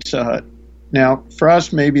in Pizza Hut. Now, for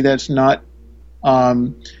us, maybe that's not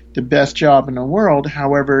the best job in the world.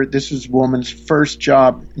 However, this is a woman's first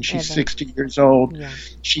job, and she's 60 years old. Yeah.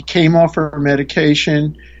 She came off her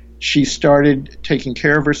medication. She started taking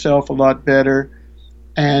care of herself a lot better.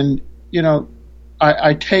 And,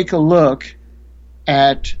 I take a look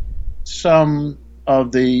at some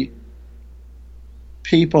of the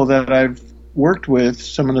people that I've worked with,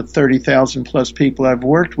 some of the 30,000 plus people I've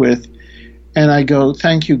worked with, and I go,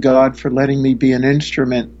 thank you, God, for letting me be an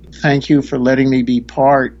instrument. Thank you for letting me be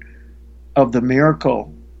part of the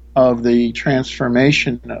miracle of the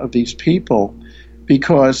transformation of these people,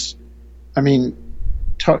 because,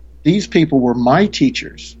 these people were my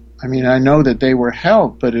teachers. I know that they were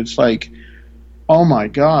help, but it's like, oh my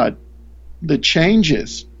God, the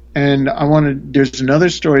changes. And there's another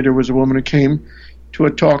story. There was a woman who came to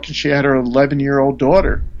a talk, and she had her 11-year-old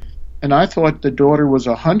daughter. And I thought the daughter was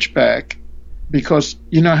a hunchback, because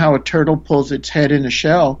you know how a turtle pulls its head in a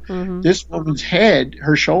shell? Mm-hmm. This woman's head,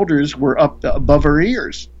 her shoulders were up above her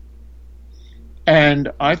ears.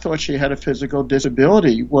 And I thought she had a physical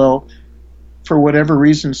disability. Well, for whatever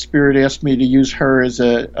reason, Spirit asked me to use her as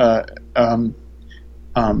an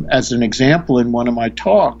example in one of my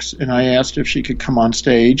talks. And I asked if she could come on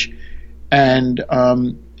stage, and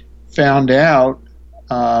found out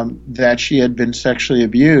that she had been sexually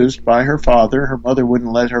abused by her father. Her mother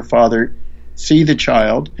wouldn't let her father see the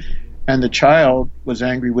child, and the child was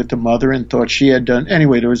angry with the mother and thought she had done.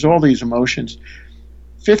 Anyway, there was all these emotions.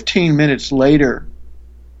 15 minutes later,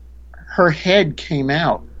 her head came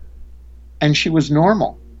out and she was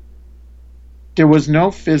normal. There was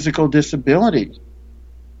no physical disability.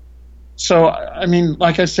 So, I mean,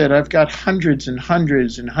 like I said, I've got hundreds and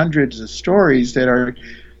hundreds and hundreds of stories that are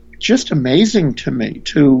just amazing to me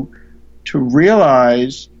to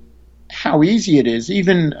realize how easy it is.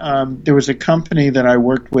 Even there was a company that I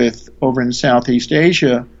worked with over in Southeast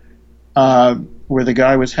Asia where the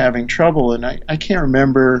guy was having trouble, and I can't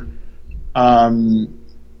remember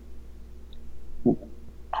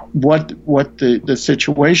what the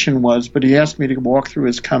situation was, but he asked me to walk through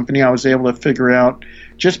his company. I was able to figure out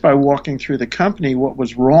just by walking through the company what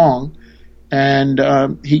was wrong, and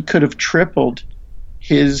he could have tripled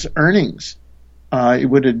his earnings. It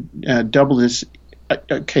would have doubled his.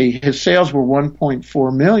 Okay, his sales were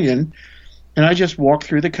 1.4 million, and I just walked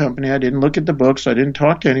through the company. I didn't look at the books. I didn't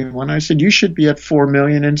talk to anyone. I said, "You should be at 4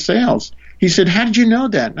 million in sales." He said, "How did you know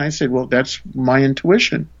that?" And I said, "Well, that's my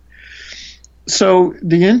intuition." So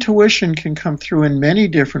the intuition can come through in many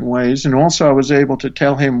different ways, and also I was able to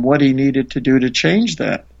tell him what he needed to do to change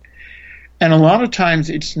that. And a lot of times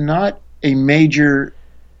it's not a major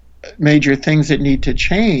things that need to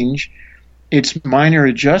change. It's minor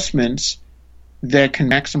adjustments that can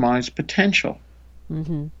maximize potential.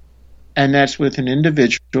 Mm-hmm. And that's with an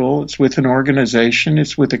individual, it's with an organization,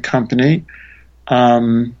 it's with a company.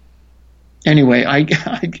 Anyway, I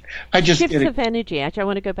just shifts of energy. Actually, I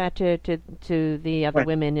want to go back to the other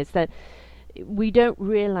women. Is that we don't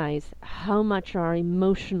realize how much our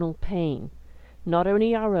emotional pain, not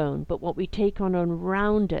only our own, but what we take on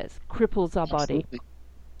around us, cripples our body.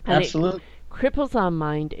 And Absolutely. It cripples our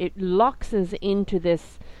mind. It locks us into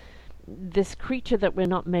this creature that we're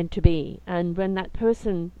not meant to be. And when that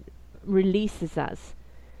person releases us,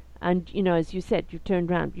 and as you said, you turned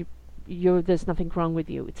around, there's nothing wrong with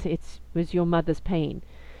you. It was your mother's pain,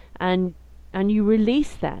 and you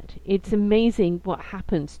release that. It's amazing what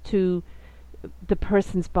happens to the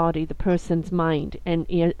person's body, the person's mind, and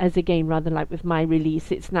as again, rather like with my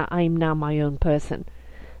release, I'm now my own person,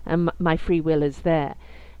 and my free will is there.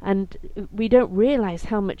 And we don't realize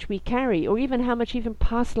how much we carry, or even how much even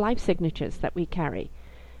past life signatures that we carry,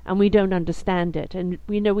 and we don't understand it. And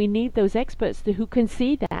we need those experts who can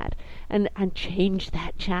see that and change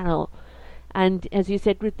that channel. And as you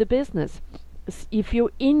said with the business, if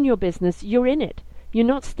you're in your business, you're in it. You're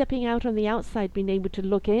not stepping out on the outside, being able to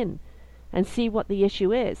look in and see what the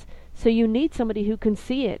issue is. So you need somebody who can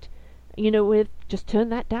see it, with just turn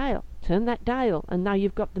that dial, and now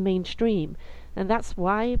you've got the mainstream. And that's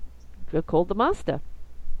why we're called the master.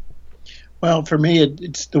 Well, for me,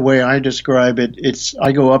 it's the way I describe it.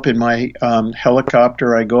 I go up in my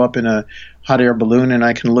helicopter, I go up in a hot air balloon, and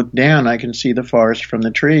I can look down. I can see the forest from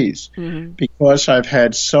the trees. Mm-hmm. Because I've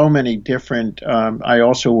had so many different, I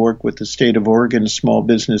also work with the State of Oregon Small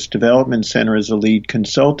Business Development Center as a lead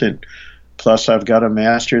consultant. Plus, I've got a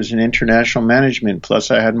master's in international management. Plus,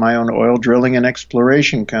 I had my own oil drilling and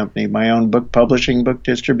exploration company, my own book publishing, book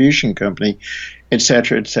distribution company, et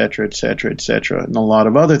cetera, et cetera, et cetera, et cetera, and a lot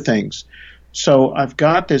of other things. So I've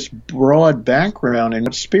got this broad background,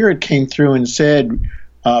 and Spirit came through and said,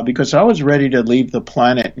 because I was ready to leave the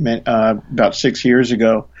planet about 6 years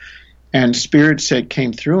ago, and Spirit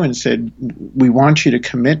came through and said, "We want you to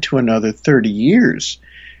commit to another 30 years."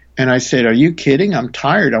 And I said, "Are you kidding? I'm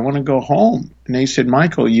tired. I want to go home." And they said,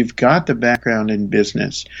 "Michael, you've got the background in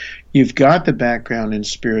business. You've got the background in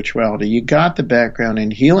spirituality. You got the background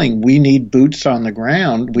in healing. We need boots on the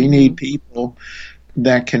ground. We need people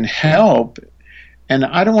that can help." And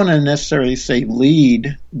I don't want to necessarily say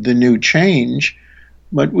lead the new change,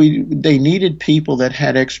 but they needed people that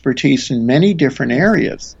had expertise in many different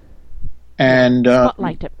areas. And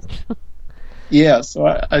spotlight it. Yeah, so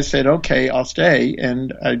I said, okay, I'll stay.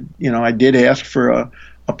 And I did ask for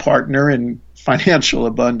a partner in financial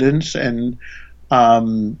abundance and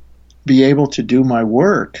be able to do my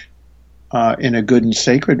work in a good and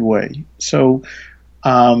sacred way. So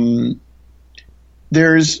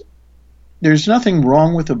there's nothing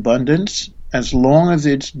wrong with abundance as long as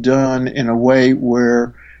it's done in a way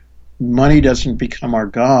where money doesn't become our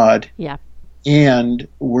God. Yeah. And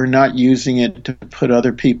we're not using it to put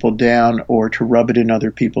other people down or to rub it in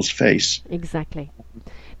other people's face. Exactly.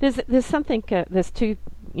 There's something. There's two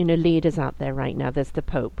leaders out there right now. There's the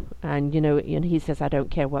Pope, and he says, "I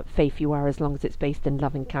don't care what faith you are, as long as it's based in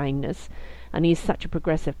love and kindness." And he's such a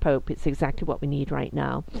progressive Pope. It's exactly what we need right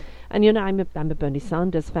now. And I'm a Bernie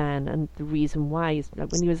Sanders fan, and the reason why is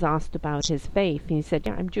when he was asked about his faith, he said,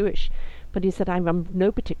 "Yeah, I'm Jewish." But he said, I'm no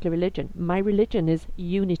particular religion. My religion is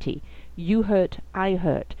unity. You hurt, I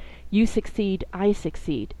hurt. You succeed, I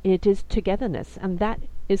succeed. It is togetherness, and that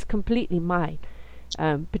is completely my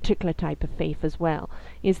particular type of faith as well,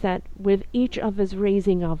 is that with each of us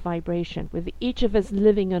raising our vibration, with each of us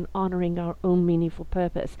living and honoring our own meaningful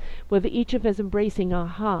purpose, with each of us embracing our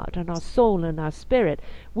heart and our soul and our spirit,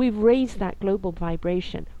 we've raised that global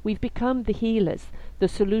vibration. We've become the healers, the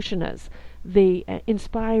solutioners, the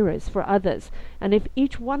inspirers for others. And if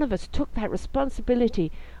each one of us took that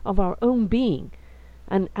responsibility of our own being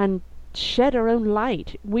and shed our own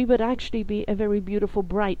light, we would actually be a very beautiful,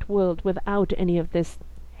 bright world without any of this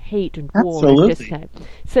hate and war and discount.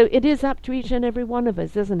 So it is up to each and every one of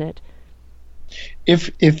us, isn't it?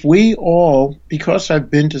 If we all, because I've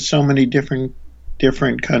been to so many different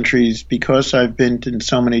countries, because I've been to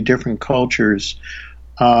so many different cultures,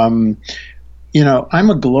 I'm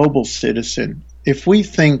a global citizen. If we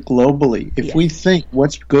think globally, if we think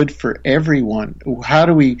what's good for everyone, how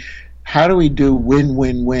do we do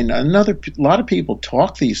win-win-win? A lot of people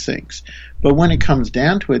talk these things, but when it comes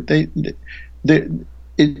down to it,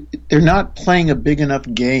 they're not playing a big enough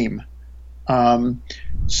game.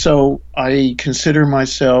 So I consider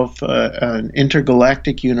myself an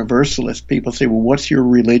intergalactic universalist. People say, well, what's your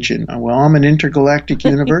religion? Well, I'm an intergalactic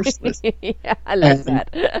universalist. Yeah, I love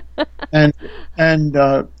that.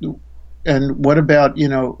 and what about,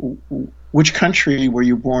 which country were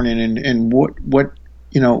you born in, and what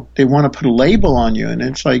they want to put a label on you, and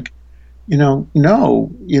it's like, no,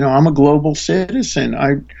 I'm a global citizen.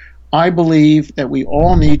 I believe that we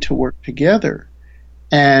all need to work together.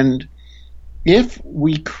 And if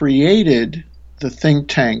we created the think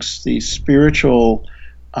tanks, the spiritual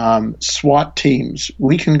SWAT teams,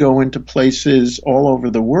 we can go into places all over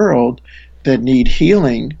the world that need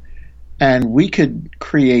healing, and we could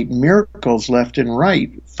create miracles left and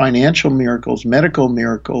right, financial miracles, medical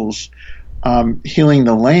miracles, healing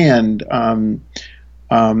the land.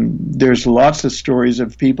 There's lots of stories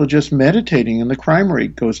of people just meditating and the crime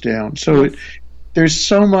rate goes down. So there's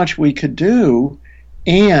so much we could do,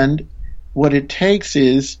 and what it takes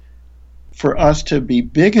is for us to be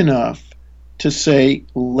big enough to say,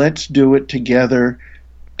 let's do it together,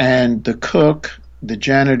 and the cook, the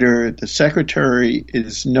janitor, the secretary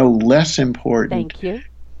is no less important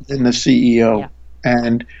than the CEO. Yeah.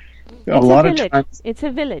 And a lot of times it's a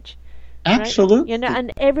village. Absolutely. Right?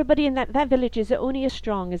 And everybody in that village is only as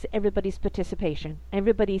strong as everybody's participation,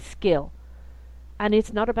 everybody's skill. And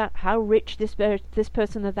it's not about how rich this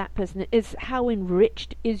person or that person is. How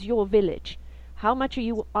enriched is your village? How much are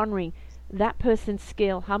you honoring that person's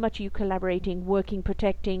skill? How much are you collaborating, working,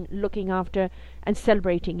 protecting, looking after, and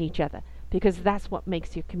celebrating each other? Because that's what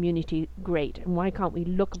makes your community great. And why can't we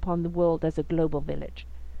look upon the world as a global village?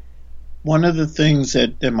 One of the things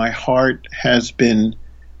that my heart has been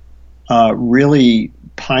really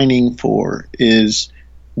pining for is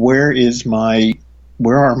where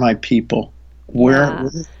are my people?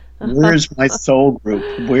 Where's my soul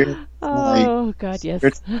group? Where's my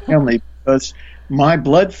family? Because my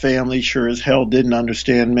blood family sure as hell didn't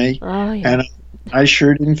understand me, and I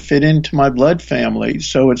sure didn't fit into my blood family.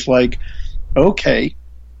 So it's like, okay,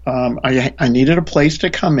 I needed a place to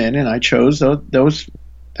come in, and I chose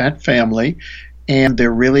that family. And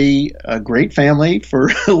they're really a great family for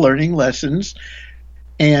learning lessons.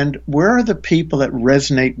 And where are the people that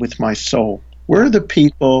resonate with my soul? Where are the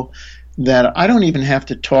people that I don't even have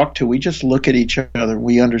to talk to? We just look at each other.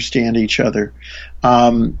 We understand each other.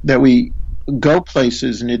 That we go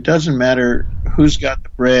places, and it doesn't matter who's got the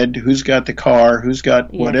bread, who's got the car, who's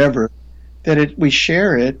got whatever, that we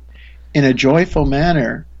share it in a joyful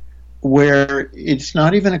manner where it's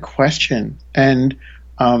not even a question. And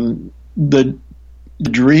the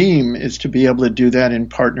dream is to be able to do that in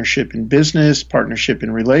partnership in business, partnership in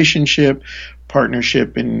relationship,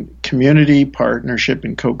 partnership in community, partnership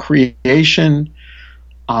in co-creation,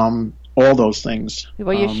 all those things.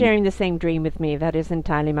 Well, you're sharing the same dream with me. That is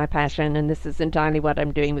entirely my passion, and this is entirely what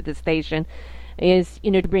I'm doing with the station, is,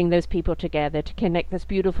 to bring those people together, to connect this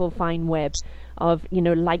beautiful fine web of,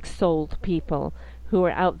 like-souled people who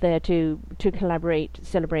are out there to collaborate,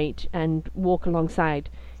 celebrate, and walk alongside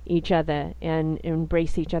each other and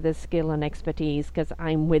embrace each other's skill and expertise, because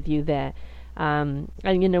I'm with you there. And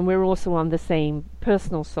we're also on the same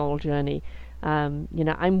personal soul journey.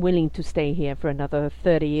 I'm willing to stay here for another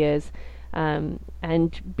 30 years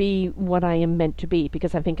and be what I am meant to be,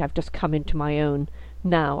 because I think I've just come into my own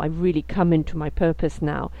now. I've really come into my purpose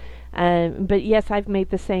now. But yes, I've made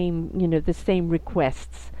the same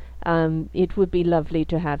requests. It would be lovely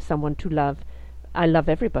to have someone to love. I love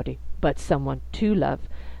everybody, but someone to love.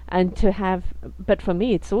 And to have, but for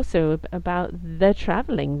me, it's also about the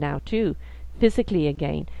traveling now too, physically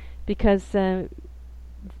again, because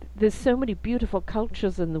there's so many beautiful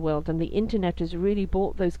cultures in the world, and the internet has really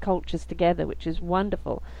brought those cultures together, which is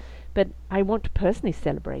wonderful. But I want to personally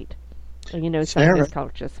celebrate, some of those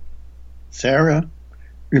cultures. Sarah,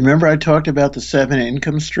 remember I talked about the 7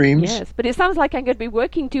 income streams? Yes, but it sounds like I'm going to be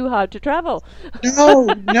working too hard to travel. No,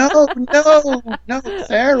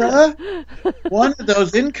 Sarah. One of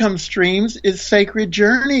those income streams is Sacred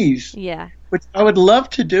Journeys. Yeah. Which I would love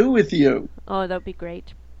to do with you. Oh, that would be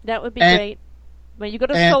great. That would be great. Well, you've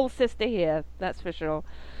got a soul sister here, that's for sure.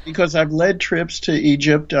 Because I've led trips to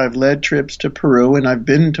Egypt, I've led trips to Peru, and I've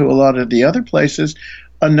been to a lot of the other places.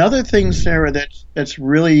 Another thing, Sarah, that's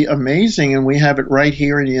really amazing, and we have it right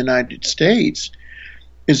here in the United States,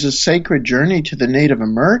 is a sacred journey to the Native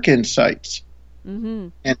American sites. Mm-hmm.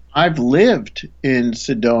 And I've lived in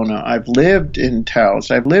Sedona, I've lived in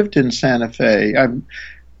Taos, I've lived in Santa Fe,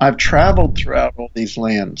 I've traveled throughout all these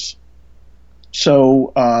lands.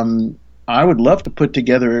 So I would love to put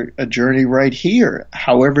together a journey right here.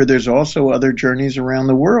 However, there's also other journeys around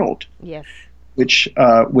the world. Yes. Which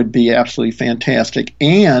would be absolutely fantastic.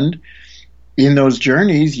 And in those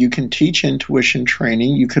journeys, you can teach intuition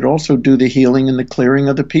training. You could also do the healing and the clearing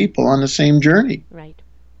of the people on the same journey. Right.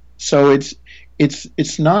 So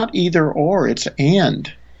it's not either or, it's and.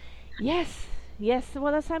 Yes,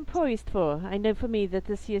 well, that's what I'm poised for. I know for me that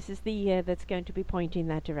this year is the year that's going to be pointing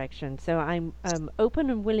that direction. So I'm open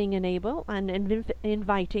and willing and able and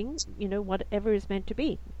inviting, whatever is meant to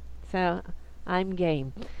be. So I'm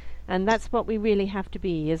game. And that's what we really have to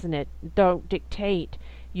be, isn't it? Don't dictate.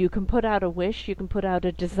 You can put out a wish, you can put out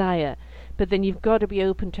a desire, but then you've got to be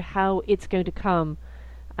open to how it's going to come.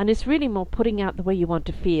 And it's really more putting out the way you want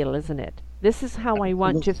to feel, isn't it? This is how I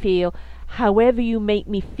want to feel. However you make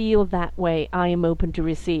me feel that way, I am open to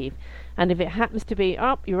receive. And if it happens to be,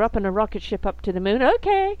 you're up in a rocket ship up to the moon,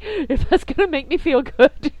 okay, if that's going to make me feel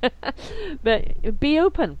good. But be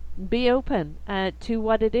open to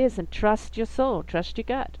what it is, and trust your soul, trust your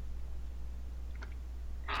gut.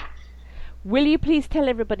 Will you please tell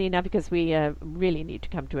everybody now, because we really need to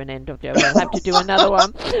come to an end of it. We'll have to do another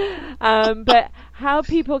one. But how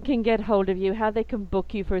people can get hold of you, how they can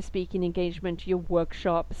book you for a speaking engagement, your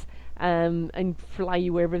workshops, and fly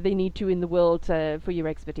you wherever they need to in the world for your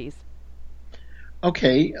expertise.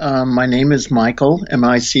 Okay, my name is Michael,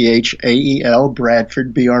 Michael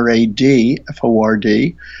Bradford,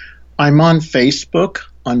 Bradford. I'm on Facebook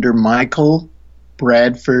under Michael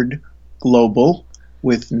Bradford Global,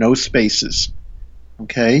 with no spaces.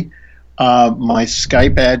 Okay. My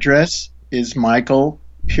Skype address is Michael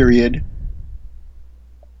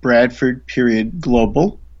Bradford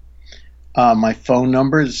Global. My phone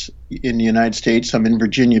number is in the United States. I'm in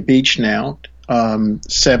Virginia Beach now.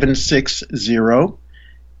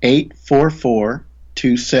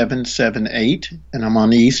 760-844-2778, and I'm on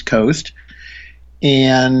the East Coast.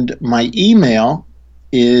 And my email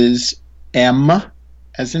is M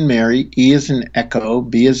as in Mary, E as in Echo,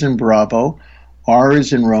 B as in Bravo, R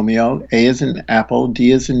as in Romeo, A as in Apple,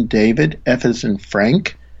 D as in David, F as in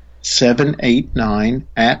Frank, 789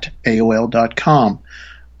 at AOL.com.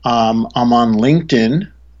 I'm on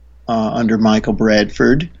LinkedIn under Michael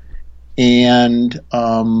Bradford, and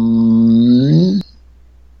I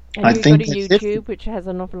think go to YouTube, which has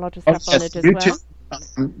an awful lot of stuff on it as YouTube, well.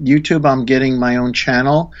 YouTube, I'm getting my own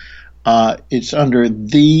channel. It's under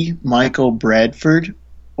The Michael Bradford,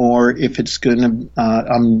 or if it's going to,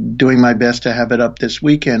 I'm doing my best to have it up this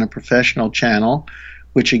weekend, a professional channel,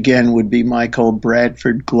 which again would be Michael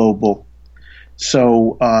Bradford Global.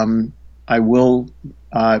 So I will,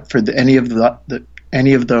 for any of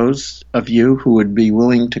those of you who would be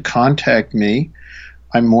willing to contact me,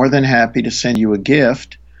 I'm more than happy to send you a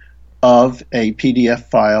gift of a PDF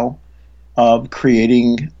file of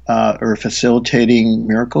creating or facilitating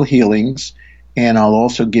miracle healings, and I'll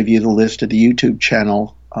also give you the list of the YouTube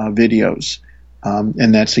channel videos,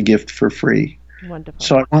 and that's a gift for free. Wonderful.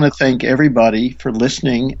 So I want to thank everybody for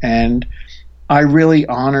listening, and I really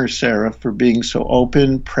honor Sarah for being so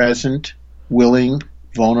open, present, willing,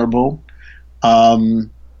 vulnerable, and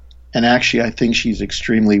actually I think she's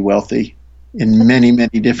extremely wealthy in many,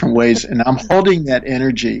 many different ways, and I'm holding that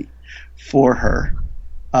energy for her.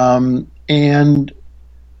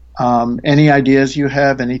 Any ideas you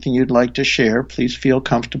have, anything you'd like to share, please feel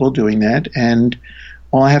comfortable doing that. And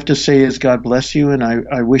all I have to say is God bless you, and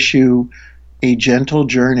I wish you a gentle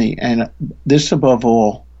journey. And this above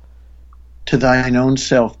all, to thine own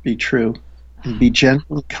self be true, and be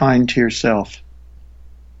gentle and kind to yourself.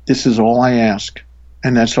 This is all I ask,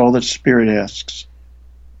 and that's all that Spirit asks.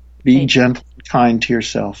 Be gentle and kind to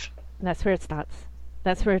yourself. And that's where it starts.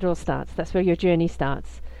 That's where it all starts. That's where your journey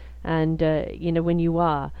starts. And, when you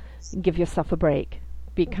are, give yourself a break.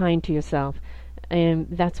 Be kind to yourself.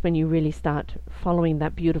 That's when you really start following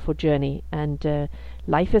that beautiful journey. And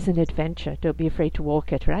life is an adventure. Don't be afraid to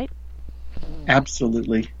walk it, right?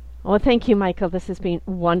 Absolutely. Oh, thank you, Michael. This has been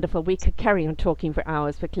wonderful. We could carry on talking for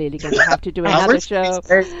hours. We're clearly going to have to do another show.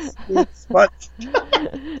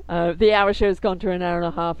 The hour show has gone to an hour and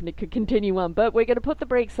a half, and it could continue on. But we're going to put the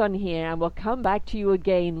brakes on here, and we'll come back to you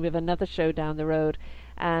again with another show down the road.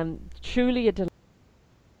 Truly a delight.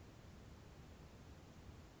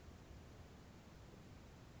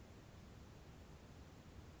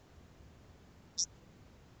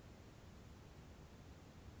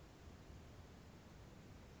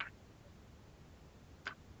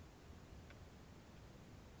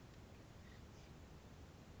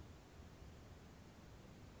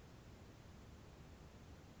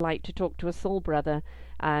 Like to talk to a soul brother,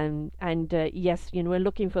 and yes, we're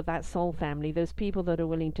looking for that soul family, those people that are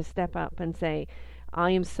willing to step up and say, I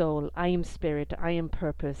am soul, I am spirit, I am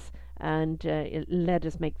purpose, and let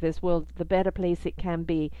us make this world the better place it can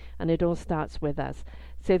be, and it all starts with us.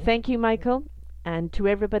 So thank you, Michael, and to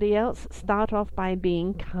everybody else, start off by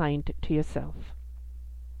being kind to yourself.